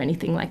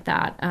anything like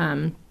that.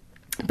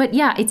 But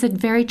yeah, it's a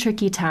very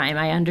tricky time.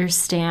 I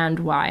understand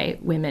why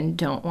women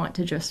don't want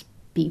to just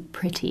be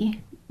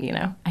pretty. You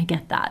know, I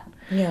get that.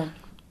 Yeah.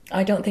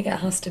 I don't think it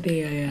has to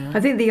be I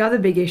think the other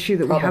big issue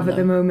that we have at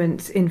the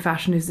moment in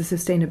fashion is the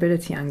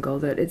sustainability angle,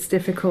 that it's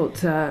difficult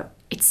to...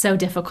 It's so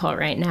difficult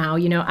right now.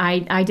 You know,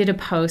 I did a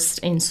post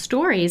in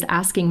stories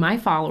asking my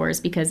followers,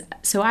 because,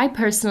 so I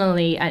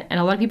personally, and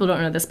a lot of people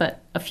don't know this,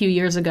 but a few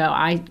years ago,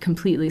 I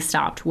completely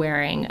stopped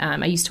wearing,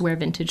 I used to wear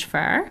vintage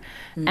fur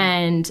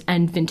and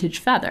vintage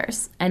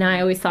feathers. And I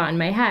always thought in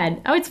my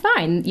head, oh, it's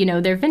fine. You know,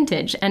 they're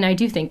vintage. And I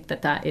do think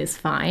that that is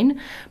fine.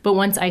 But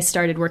once I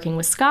started working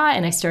with Scott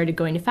and I started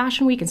going to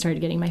Fashion Week and started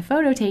getting my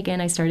photo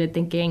taken, I started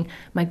thinking,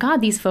 my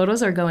God, these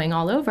photos are going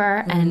all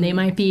over and they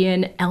might be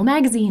in Elle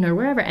magazine or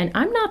wherever. And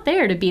I'm not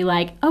there to be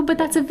like, oh, but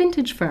that's a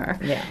vintage fur.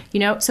 Yeah. You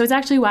know, so it's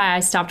actually why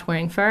I stopped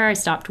wearing fur. I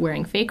stopped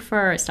wearing fake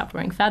fur. I stopped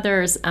wearing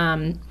feathers.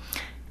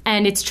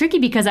 And it's tricky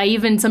because I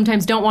even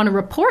sometimes don't want to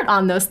report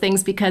on those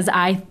things because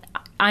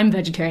I'm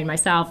vegetarian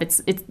myself.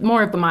 It's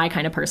more of my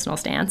kind of personal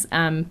stance.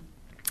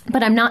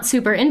 But I'm not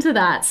super into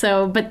that.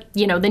 So, but,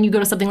 you know, then you go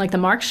to something like the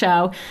Mark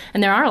show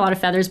and there are a lot of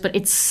feathers, but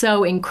it's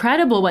so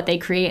incredible what they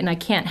create. And I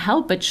can't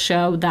help but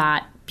show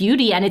that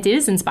beauty, and it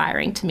is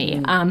inspiring to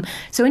me.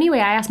 So anyway,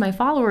 I asked my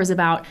followers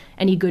about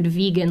any good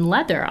vegan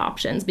leather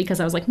options because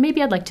I was like,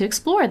 maybe I'd like to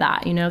explore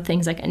that. You know,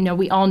 things like, you know,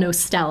 we all know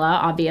Stella,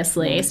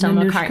 obviously,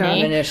 Stella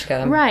McCartney.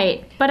 Manushka.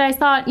 Right. But I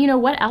thought, you know,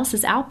 what else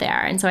is out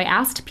there? And so I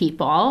asked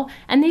people,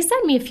 and they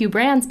sent me a few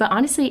brands, but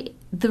honestly,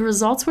 the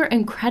results were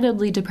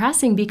incredibly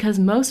depressing because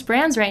most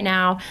brands right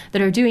now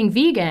that are doing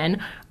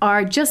vegan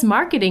are just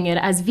marketing it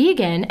as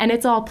vegan, and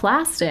it's all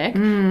plastic,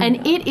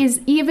 and it is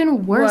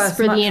even worse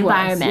for the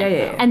environment.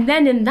 Yeah. And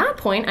then in that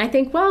point, I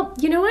think, well,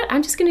 you know what?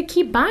 I'm just going to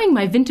keep buying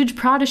my vintage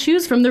Prada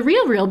shoes from the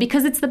Real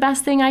because it's the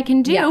best thing I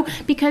can do,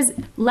 because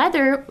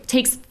leather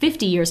takes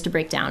 50 years to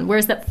break down,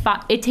 whereas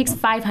it takes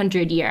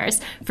 500 years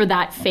for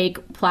that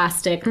fake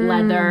plastic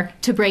leather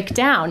to break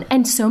down.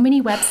 And so many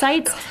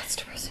websites... God, that's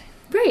depressing.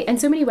 Right,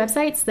 and so many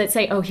websites that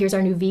say, oh, here's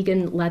our new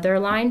vegan leather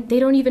line, they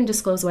don't even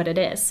disclose what it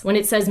is. When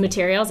it says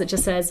materials, it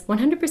just says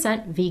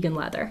 100% vegan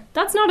leather.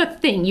 That's not a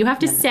thing. You have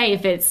to say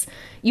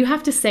you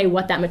have to say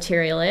what that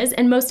material is,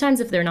 and most times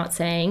if they're not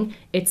saying,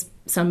 it's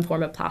some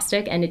form of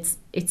plastic, and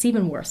it's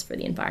even worse for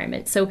the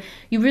environment. So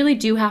you really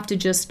do have to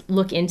just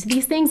look into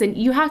these things, and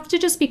you have to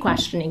just be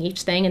questioning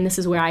each thing, and this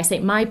is where I say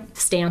my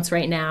stance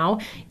right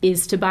now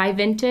is to buy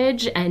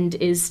vintage and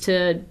is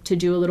to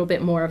do a little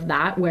bit more of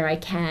that where I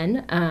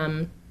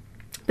can.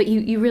 But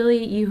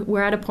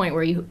we're at a point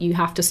where you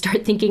have to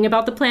start thinking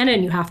about the planet,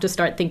 and you have to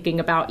start thinking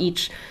about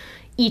each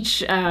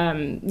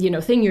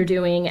thing you're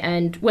doing,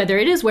 and whether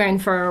it is wearing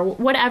fur,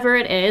 whatever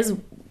it is,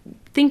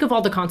 think of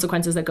all the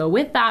consequences that go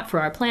with that for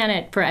our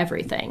planet, for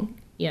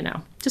everything. You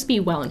know, just be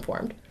well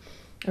informed.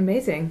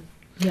 Amazing.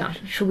 Yeah.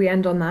 Should we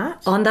end on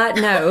that? On that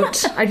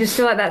note, I just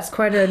feel like that's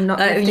quite a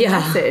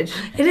message.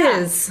 It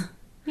is.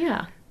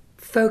 Yeah.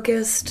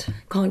 focused,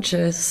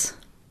 conscious,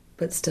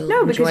 but still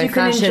No, because enjoy you can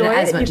fashion enjoy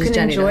as it. much You as can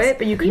Jenny enjoy does. it,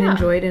 but you can Yeah.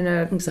 enjoy it in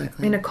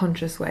Exactly. a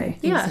conscious way.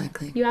 Yeah,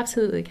 Exactly. you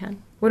absolutely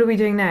can. What are we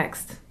doing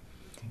next?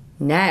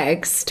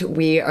 Next,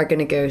 we are going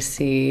to go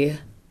see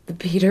the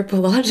Peter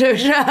Pilotto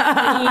show.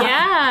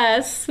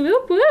 Yes.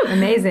 Whoop, whoop.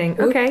 Amazing.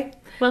 Okay.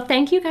 Well,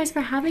 thank you guys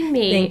for having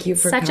me. Thank you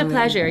for Such coming. a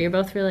pleasure. You're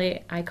both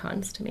really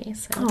icons to me.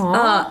 So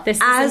Aw. this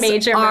is a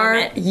major are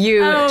moment. you,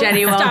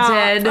 Jenny stop.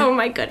 Walton. Oh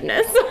my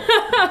goodness.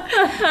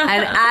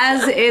 And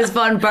as is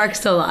Von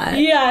Barkstallot.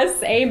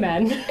 Yes.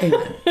 Amen.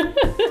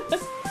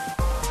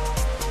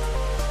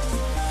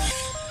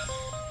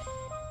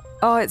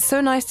 Oh, it's so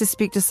nice to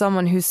speak to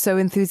someone who's so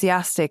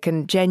enthusiastic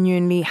and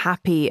genuinely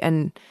happy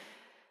and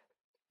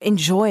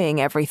enjoying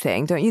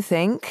everything, don't you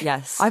think?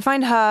 Yes. I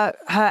find her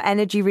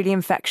energy really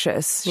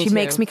infectious. Me She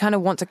makes too. me kind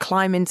of want to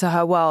climb into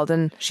her world.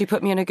 And She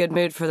put me in a good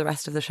mood for the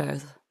rest of the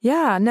shows.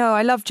 yeah, no,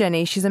 I love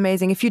Jenny. She's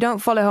amazing. If you don't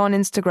follow her on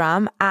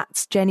Instagram,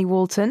 at Jenny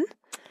Walton.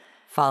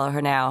 Follow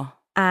her now.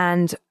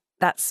 And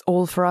that's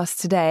all for us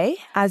today.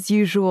 As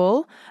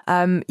usual,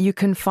 you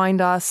can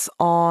find us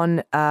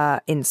on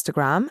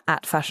Instagram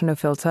at Fashion No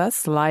Filter.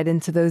 Slide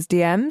into those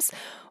DMs,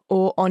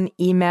 or on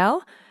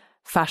email,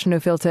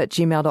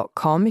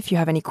 fashionofilter@gmail.com, if you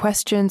have any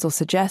questions or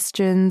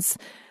suggestions,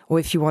 or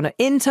if you want to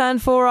intern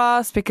for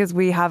us, because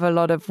we have a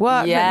lot of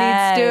work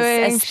that needs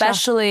doing.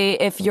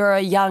 Especially if you're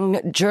a young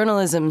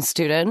journalism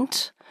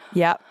student.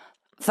 Yep.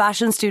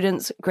 Fashion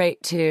students,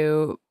 great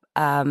too.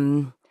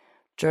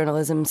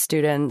 Journalism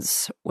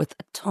students with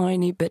a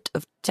tiny bit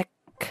of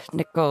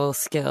technical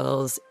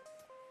skills,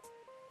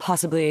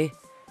 possibly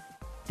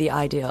the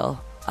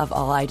ideal of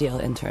all ideal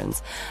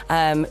interns.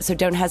 So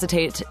don't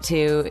hesitate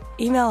to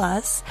email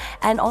us,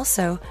 and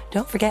also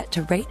don't forget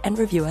to rate and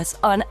review us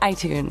on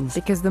iTunes.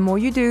 Because the more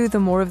you do, the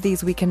more of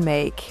these we can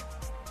make.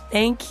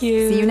 Thank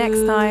you. See you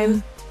next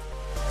time.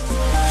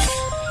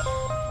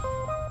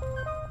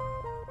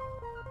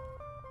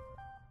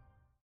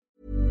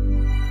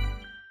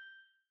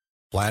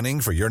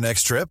 Planning for your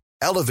next trip?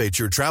 Elevate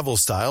your travel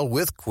style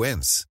with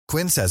Quince.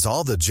 Quince has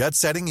all the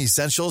jet-setting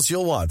essentials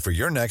you'll want for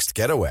your next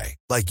getaway,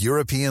 like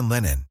European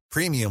linen,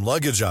 premium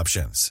luggage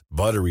options,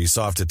 buttery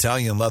soft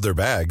Italian leather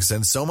bags,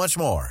 and so much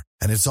more.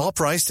 And it's all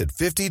priced at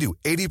 50 to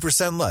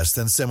 80% less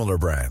than similar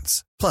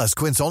brands. Plus,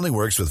 Quince only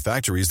works with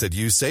factories that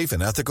use safe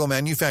and ethical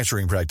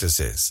manufacturing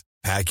practices.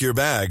 Pack your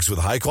bags with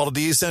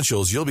high-quality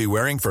essentials you'll be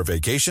wearing for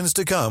vacations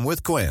to come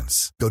with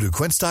Quince. Go to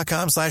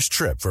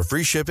quince.com/trip for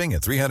free shipping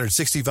and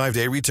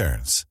 365-day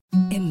returns.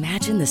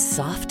 Imagine the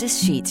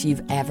softest sheets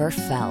you've ever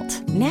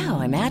felt. Now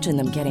imagine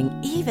them getting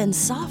even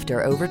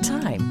softer over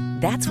time.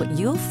 That's what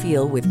you'll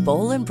feel with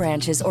Boll &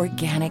 Branch's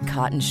organic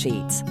cotton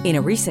sheets. In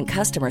a recent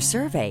customer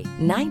survey,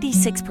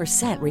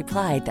 96%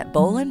 replied that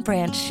Boll &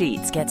 Branch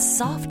sheets get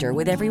softer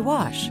with every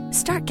wash.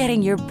 Start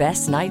getting your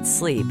best night's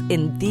sleep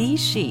in these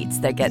sheets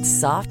that get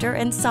softer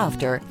and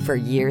softer for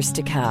years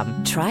to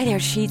come. Try their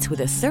sheets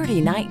with a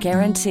 30-night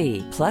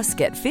guarantee. Plus,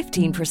 get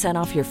 15%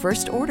 off your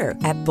first order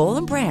at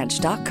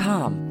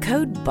bollandbranch.com.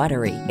 Code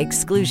BUTTERY.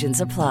 Exclusions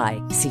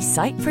apply. See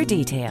site for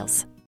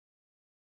details.